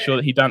will make sure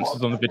that he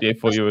dances on the video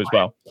for you as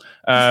well.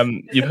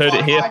 You've heard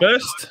it here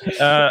first,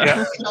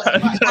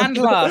 and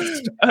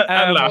last,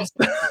 and last.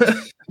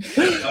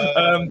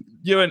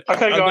 Ewan,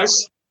 okay,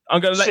 guys.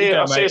 I'm going to let you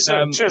go, mate.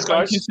 Cheers, guys.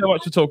 Thank you so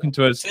much for talking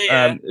to us.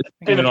 It's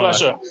been a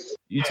pleasure.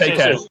 You take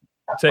care.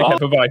 Take care.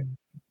 Bye-bye.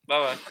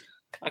 Bye-bye.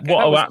 Okay,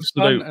 what an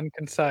absolute and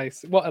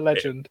concise. What a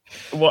legend.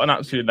 What an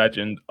absolute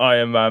legend. I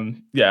am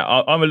I'm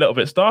a little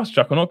bit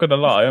starstruck. I'm not gonna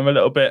lie. I'm a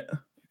little bit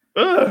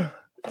I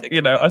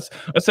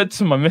said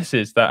to my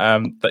missus that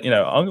I'm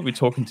gonna be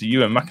talking to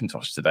you and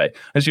Macintosh today.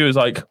 And she was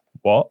like,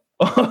 what?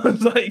 I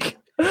was like,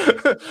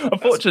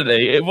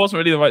 unfortunately, it wasn't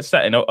really the right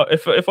setting.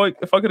 If I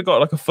could have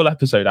got like a full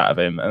episode out of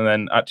him, and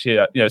then actually,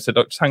 said,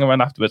 look, just hang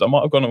around afterwards, I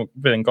might have gone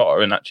and got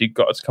her, and actually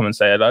got her to come and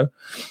say hello.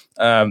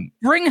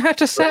 Bring her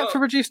to set for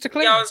Reduce to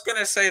Clean. Yeah, I was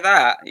gonna say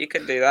that you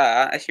could do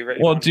that if you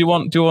really. Well, do you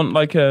want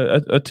like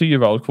a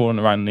 2-year-old crawling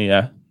around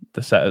the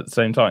the set at the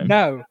same time?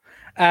 No.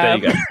 There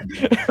you go.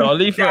 So I'll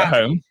leave her at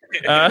home.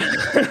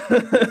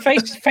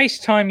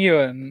 FaceTime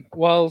Ewan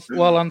while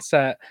on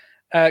set.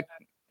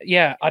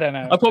 Yeah, I don't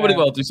know. I probably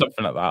will do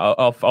something like that.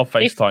 I'll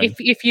FaceTime.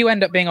 If you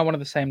end up being on one of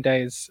the same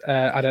days,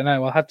 I don't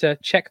know. I'll have to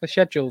check the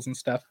schedules and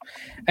stuff.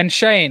 And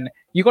Shane,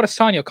 you got to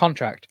sign your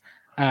contract.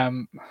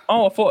 I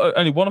thought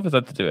only one of us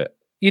had to do it.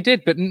 You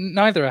did, but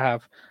neither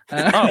have.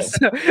 I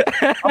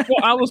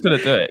thought I was going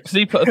to do it because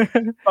he put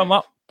a thumb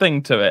up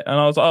thing to it, and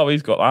I was like, "Oh,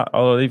 he's got that.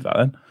 I'll leave that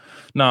then."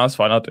 No, that's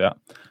fine. I'll do that.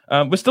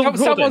 We're still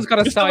recording. Someone's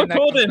got to sign that.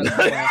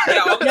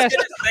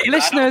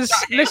 Yes,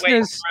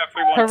 listeners,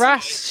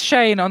 harass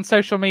Shane on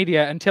social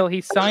media until he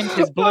signs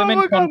his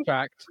blooming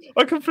contract.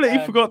 I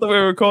completely forgot that we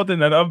were recording.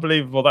 Then,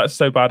 unbelievable. That's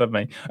so bad of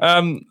me.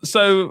 As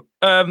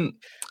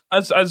I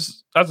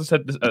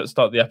said at the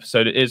start of the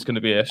episode, it is going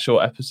to be a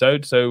short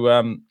episode. So,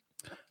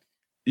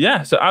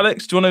 So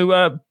Alex, do you want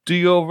to do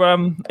your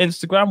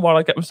Instagram while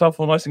I get myself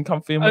all nice and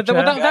comfy in my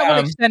chair? That will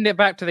extend it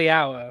back to the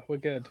hour. We're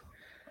good.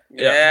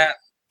 Yeah.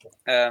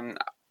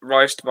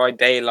 Roast by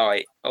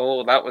Daylight.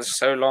 Oh, that was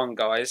so long,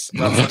 guys.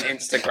 That's on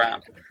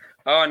Instagram.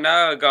 Oh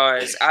no,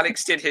 guys!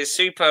 Alex did his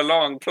super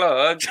long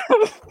plug.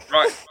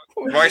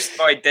 Roast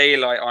by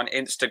Daylight on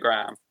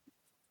Instagram.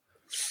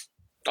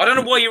 I don't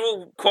know why you're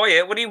all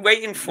quiet. What are you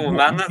waiting for,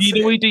 man?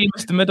 We do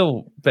Mr.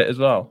 Middle bit as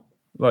well.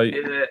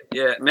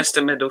 Yeah,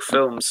 Mr. Middle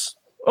Films.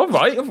 All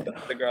right.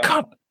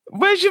 God,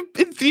 where's your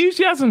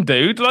enthusiasm,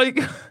 dude? Like,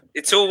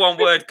 it's all one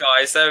word,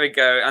 guys. There we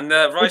go. And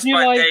the Roast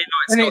by Daylight's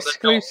an got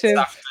exclusive. The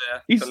dots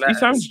after. He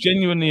sounds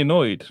genuinely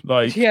annoyed.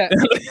 Like, yeah.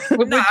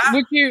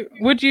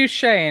 Would you,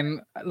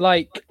 Shane?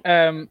 Like,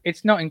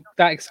 it's not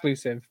that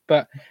exclusive,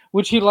 but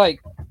would you like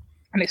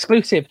an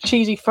exclusive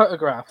cheesy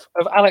photograph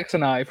of Alex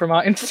and I from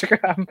our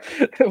Instagram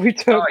that we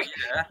took? Oh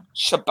yeah,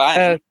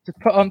 shebang. To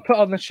put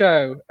on the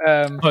show.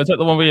 Is that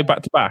the one where you're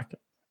back to back?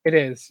 It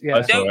is.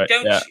 Yeah. Don't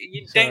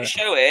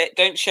show it.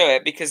 Don't show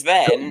it because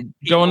then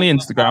go on the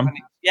Instagram.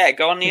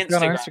 Go on the Instagram.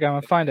 Go on Instagram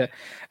and find it.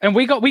 And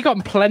we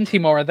got plenty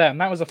more of them.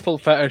 That was a full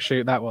photo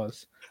shoot. That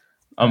was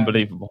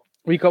unbelievable.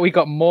 We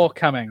got more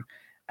coming.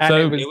 And so,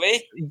 it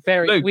was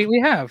very. We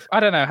have. I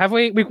don't know. Have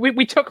we?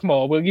 We took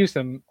more. We'll use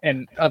them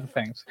in other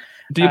things.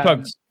 Do your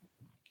plugs.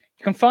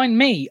 You can find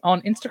me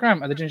on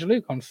Instagram at the Ginger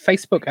Luke, on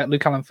Facebook at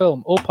Luke Allen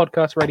Film, or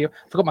Podcast Radio.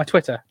 Forgot my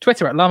Twitter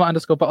at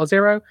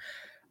llama_bottle0.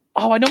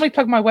 Oh, I normally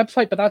plug my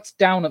website, but that's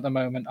down at the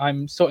moment.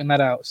 I'm sorting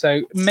that out.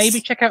 So maybe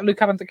check out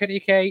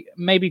lukeallen.co.uk.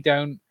 Maybe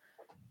don't.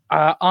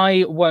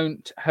 I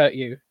won't hurt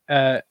you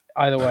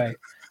either way.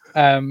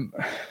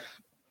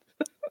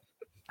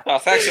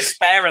 Thanks for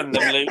sparing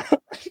them, Luke.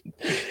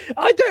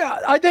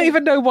 I don't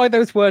even know why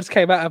those words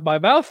came out of my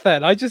mouth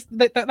then. I just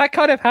that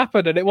kind of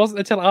happened, and it wasn't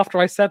until after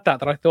I said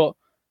that I thought,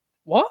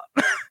 what?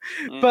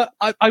 But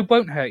I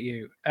won't hurt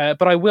you.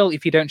 But I will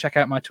if you don't check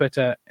out my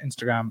Twitter,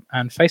 Instagram,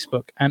 and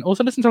Facebook, and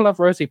also listen to Love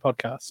Rosie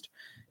podcast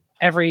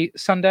every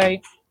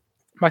Sunday.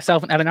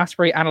 Myself and Ellen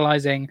Asprey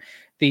analysing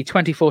the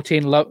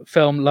 2014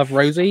 film Love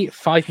Rosie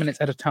 5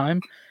 minutes at a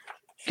time.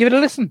 Give it a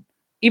listen.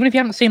 Even if you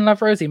haven't seen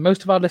Love Rosie,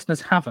 most of our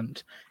listeners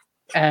haven't.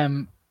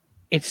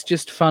 It's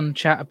just fun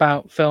chat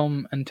about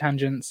film and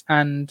tangents,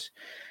 and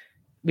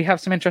we have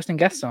some interesting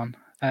guests on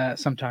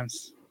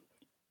sometimes.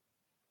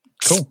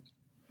 Cool.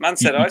 Man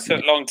said I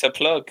took long to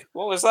plug.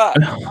 What was that?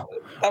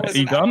 That was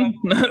you done?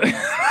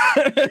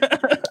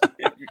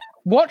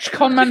 Watch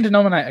Conman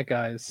Denominator,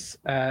 guys.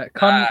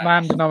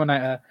 Conman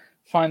Denominator.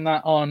 Find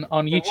that on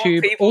YouTube. We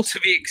want people to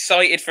be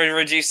excited for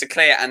Reduce to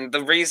Clear, and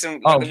the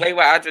reason, the way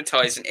we're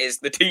advertising is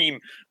the team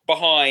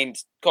behind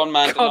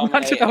Conman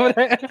Denominator.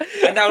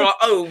 And they're like,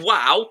 oh,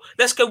 wow,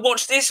 let's go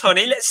watch this,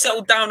 honey. Let's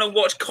settle down and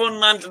watch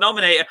Conman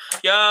Denominator.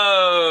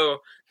 Yo,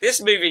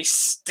 this movie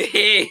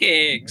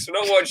stinks. We're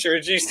not watching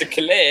Reduce to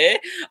Clear.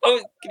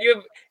 Oh, can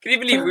you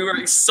believe we were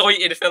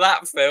excited for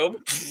that film?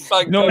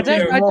 Like, what's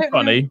more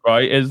funny,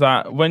 right, is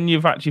that when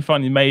you've actually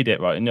finally made it,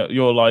 right, and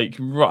you're like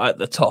right at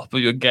the top of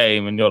your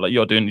game, and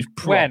you're doing these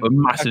proper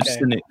massive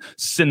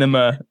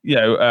cinema,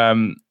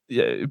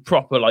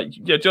 proper, like,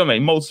 do you know what I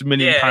mean?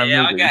 Multi-million-pound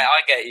movie. Yeah,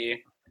 I get you.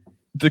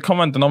 The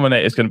common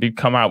denominator is going to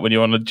come out when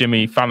you're on a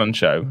Jimmy Fallon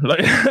show.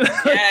 Like,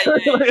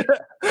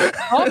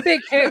 Our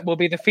big hit will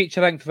be the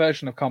feature-length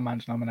version of Common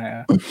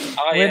Denominator.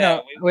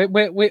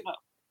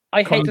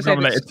 I hate to say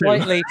this,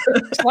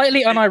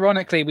 slightly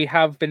unironically, we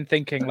have been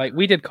thinking, like,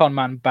 we did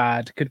Conman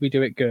bad. Could we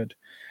do it good?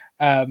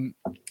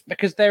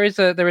 Because there is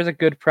a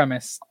good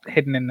premise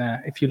hidden in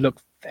there if you look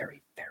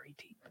very, very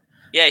deep.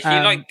 Yeah, if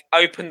you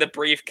open the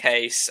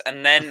briefcase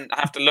and then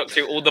have to look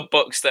through all the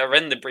books that are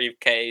in the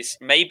briefcase,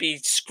 maybe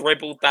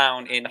scribbled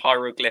down in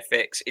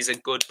hieroglyphics is a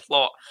good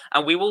plot,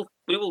 and we will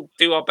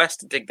do our best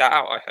to dig that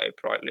out. I hope,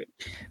 right, Luke?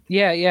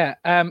 Yeah.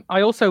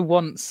 I also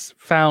once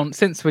found,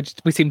 since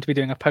we seem to be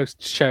doing a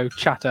post-show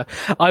chatter,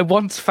 I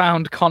once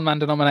found Conman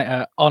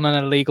Denominator on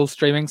an illegal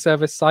streaming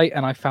service site,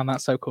 and I found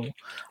that so cool.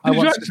 I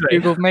once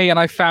Googled me, and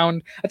I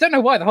found, I don't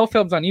know why, the whole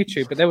film's on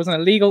YouTube, but there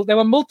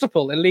were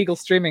multiple illegal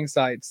streaming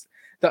sites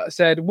that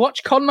said,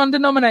 watch Conman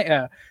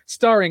Denominator,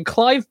 starring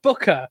Clive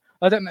Booker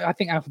I don't know. I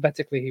think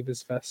alphabetically he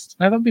was first.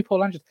 No, that would be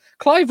Paul Andrews.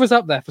 Clive was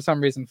up there for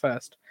some reason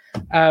first.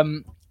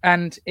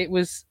 And it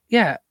was,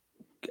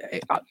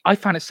 I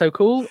found it so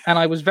cool. And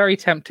I was very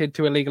tempted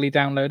to illegally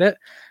download it,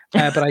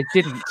 but I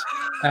didn't.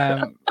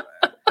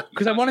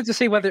 Because I wanted to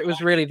see whether it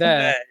was really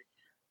there.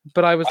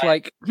 But I was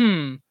like,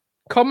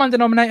 common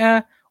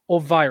denominator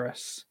or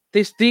virus?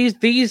 This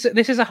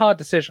is a hard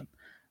decision.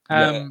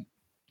 And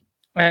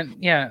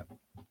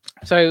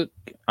so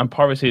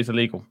piracy is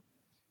illegal.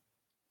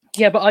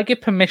 Yeah, but I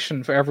give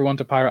permission for everyone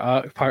to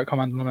pirate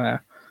command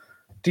denominator.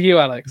 Do you,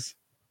 Alex,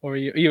 or are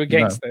you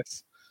against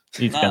this?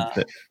 He's against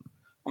it.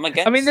 I'm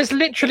against. I mean, there's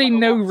literally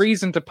no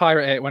reason to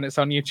pirate it when it's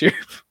on YouTube.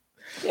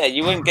 Yeah,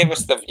 you wouldn't give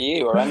us the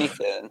view or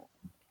anything.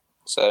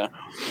 So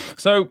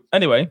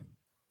anyway,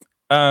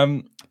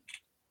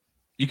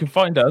 you can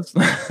find us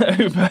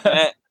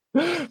over.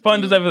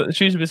 Find us over at the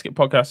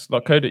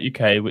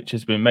shoesandbiscuitpodcast.co.uk, which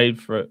has been made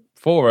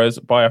for us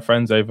by our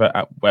friends over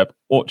at Web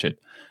Orchard.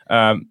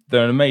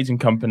 They're an amazing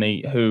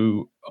company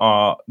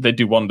they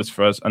do wonders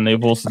for us, and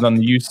they've also done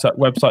the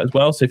website as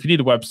well. So if you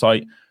need a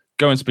website,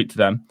 go and speak to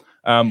them.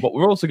 What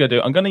we're also going to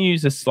do, I'm going to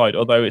use this slide,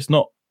 although it's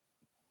not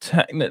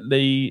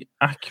technically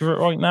accurate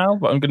right now,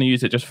 but I'm going to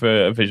use it just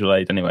for a visual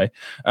aid anyway.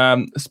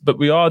 But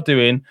we are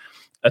doing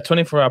a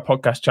 24-hour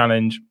podcast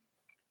challenge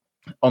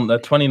on the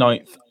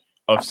 29th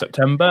of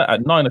September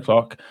at 9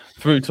 o'clock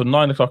through till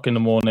 9 o'clock in the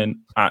morning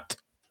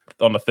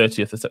on the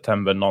 30th of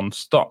September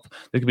non-stop.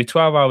 There could be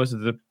 12 hours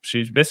of the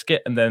Shoes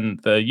Biscuit, and then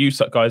the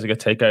USUC guys are going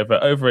to take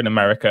over in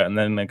America, and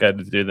then they're going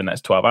to do the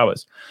next 12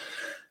 hours.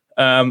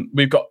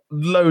 We've got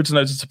loads and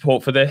loads of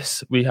support for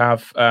this. We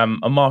have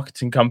a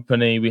marketing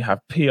company, we have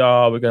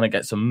PR, we're going to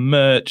get some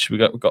merch, we've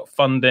got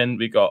funding,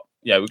 we've got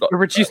a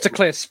reduced to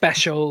clear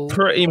special.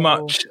 Pretty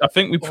much. I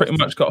think we pretty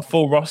much got a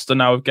full roster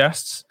now of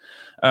guests.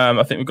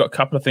 I think we've got a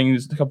couple of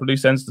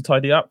loose ends to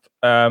tidy up.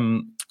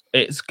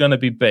 It's going to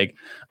be big,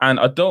 and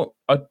I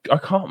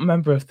can't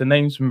remember if the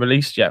name's been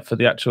released yet for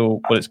the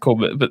actual what it's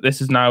called, but this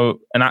is now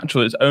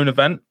its own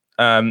event.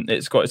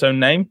 It's got its own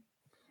name.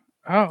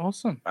 Oh,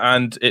 awesome!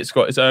 And it's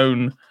got its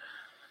own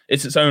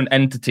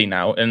entity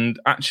now. And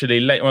actually,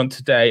 later on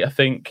today, I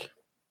think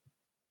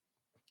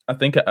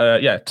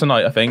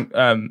tonight, I think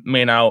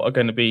me and Al are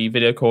going to be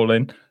video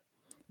calling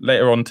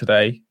later on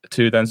today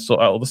to then sort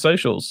out all the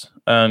socials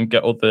and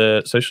get all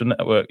the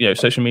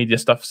social media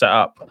stuff set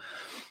up.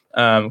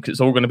 Because it's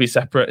all going to be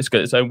separate. It's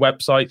got its own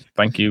website.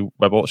 Thank you,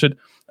 Web Orchard.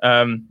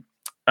 And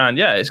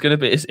it's going to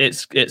be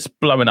it's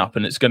blowing up,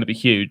 and it's going to be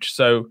huge.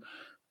 So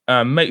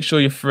make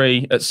sure you're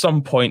free at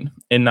some point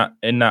in that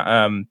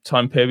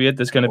time period.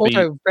 There's going to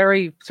be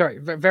very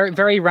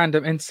very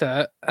random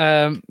insert.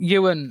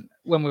 Ewan,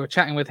 when we were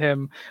chatting with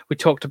him, we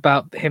talked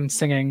about him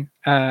singing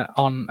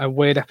on a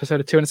weird episode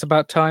of Two and It's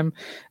About Time.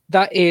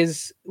 That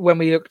is when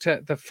we looked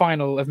at the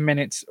final of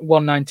minutes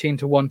 119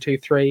 to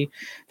 123.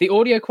 The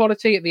audio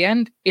quality at the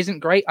end isn't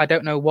great. I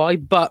don't know why,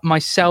 but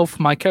myself,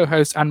 my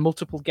co-host, and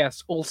multiple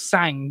guests all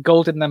sang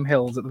Gold in Them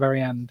Hills at the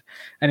very end.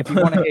 And if you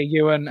want to hear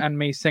Ewan and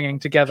me singing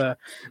together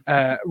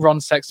Ron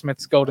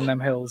Sexsmith's Gold in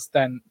Them Hills,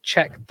 then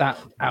check that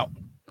out.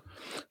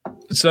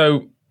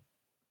 So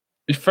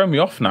you throw me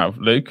off now,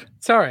 Luke.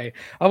 Sorry,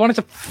 I wanted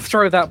to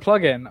throw that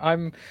plug in.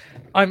 I'm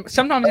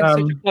sometimes in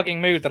such a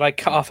plugging mood that I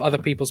cut off other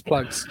people's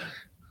plugs.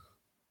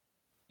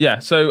 Yeah,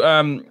 so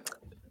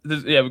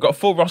we've got a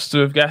full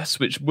roster of guests,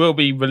 which will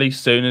be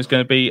released soon. It's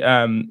going to be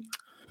we're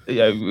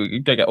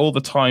going to get all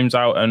the times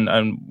out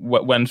and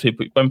when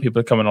people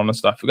are coming on and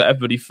stuff. We've got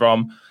everybody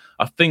from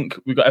Charlie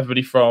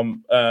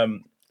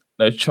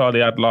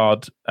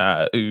Adlard,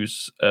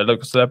 who's a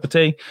local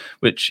celebrity,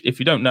 which if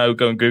you don't know,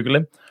 go and Google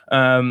him.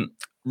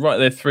 Right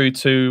there through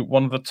to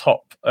one of the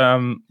top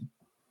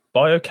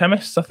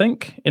biochemists, I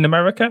think, in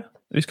America,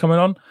 who's coming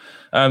on.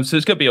 So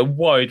it's going to be a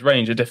wide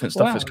range of different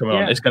stuff that's coming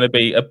on. It's going to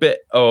be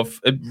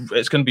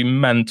it's going to be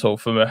mental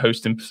from a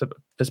hosting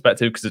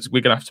perspective, because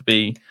we're going to have to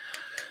be,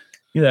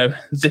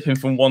 zipping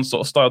from one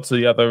sort of style to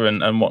the other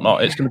and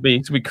whatnot. It's going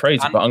to be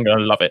crazy, but I'm going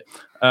to love it.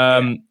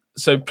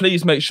 So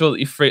please make sure that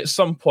you're free at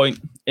some point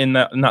in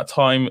that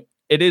time.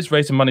 It is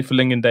raising money for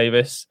Lincoln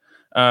Davis.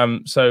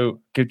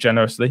 So give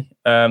generously,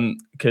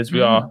 because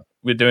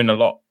we're doing a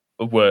lot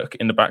of work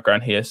in the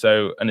background here.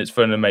 So, and it's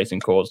for an amazing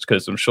cause,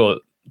 because I'm sure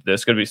that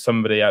there's going to be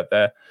somebody out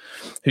there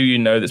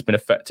who that's been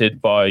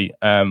affected by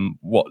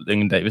what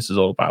Lincoln Davis is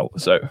all about.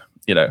 So,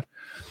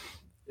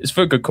 it's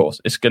for a good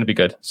cause. It's going to be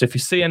good. So if you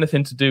see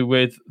anything to do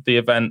with the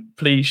event,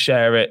 please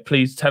share it.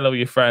 Please tell all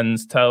your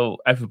friends, tell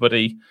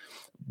everybody.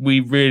 We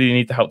really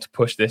need the help to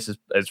push this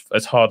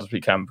as hard as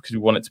we can, because we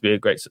want it to be a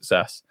great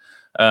success.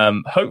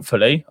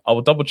 Hopefully, I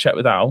will double check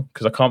with Al,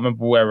 because I can't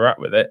remember where we're at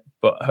with it,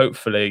 but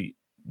hopefully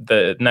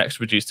the next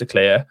Reduce to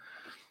Clear,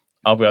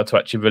 I'll be able to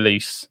actually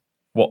release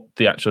what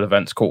the actual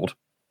event's called.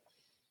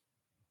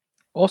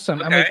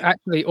 Awesome. Okay. And we've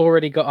actually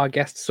already got our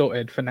guests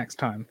sorted for next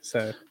time.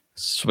 So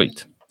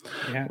sweet.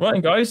 Yeah.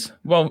 Right, guys.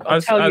 Well,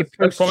 as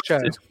promised,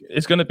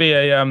 it's going to be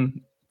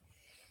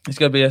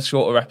a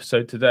shorter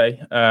episode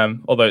today,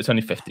 although it's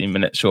only 15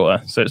 minutes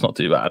shorter, so it's not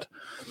too bad.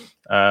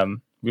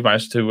 We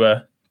managed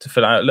to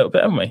fill out a little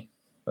bit, haven't we?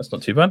 That's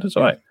not too bad. That's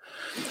all right.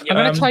 I'm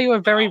going to tell you a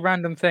very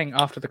random thing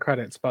after the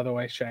credits, by the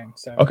way, Shane.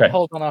 So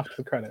hold on after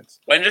the credits.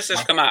 When does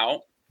this come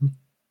out,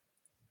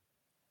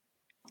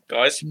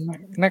 guys?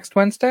 Next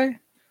Wednesday?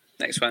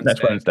 Next Wednesday.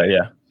 Next Wednesday,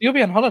 yeah. You'll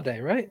be on holiday,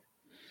 right?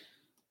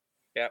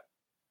 Yeah.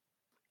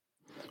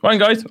 Right,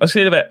 guys. I'll see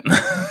you in a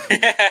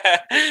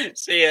bit.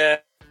 See ya.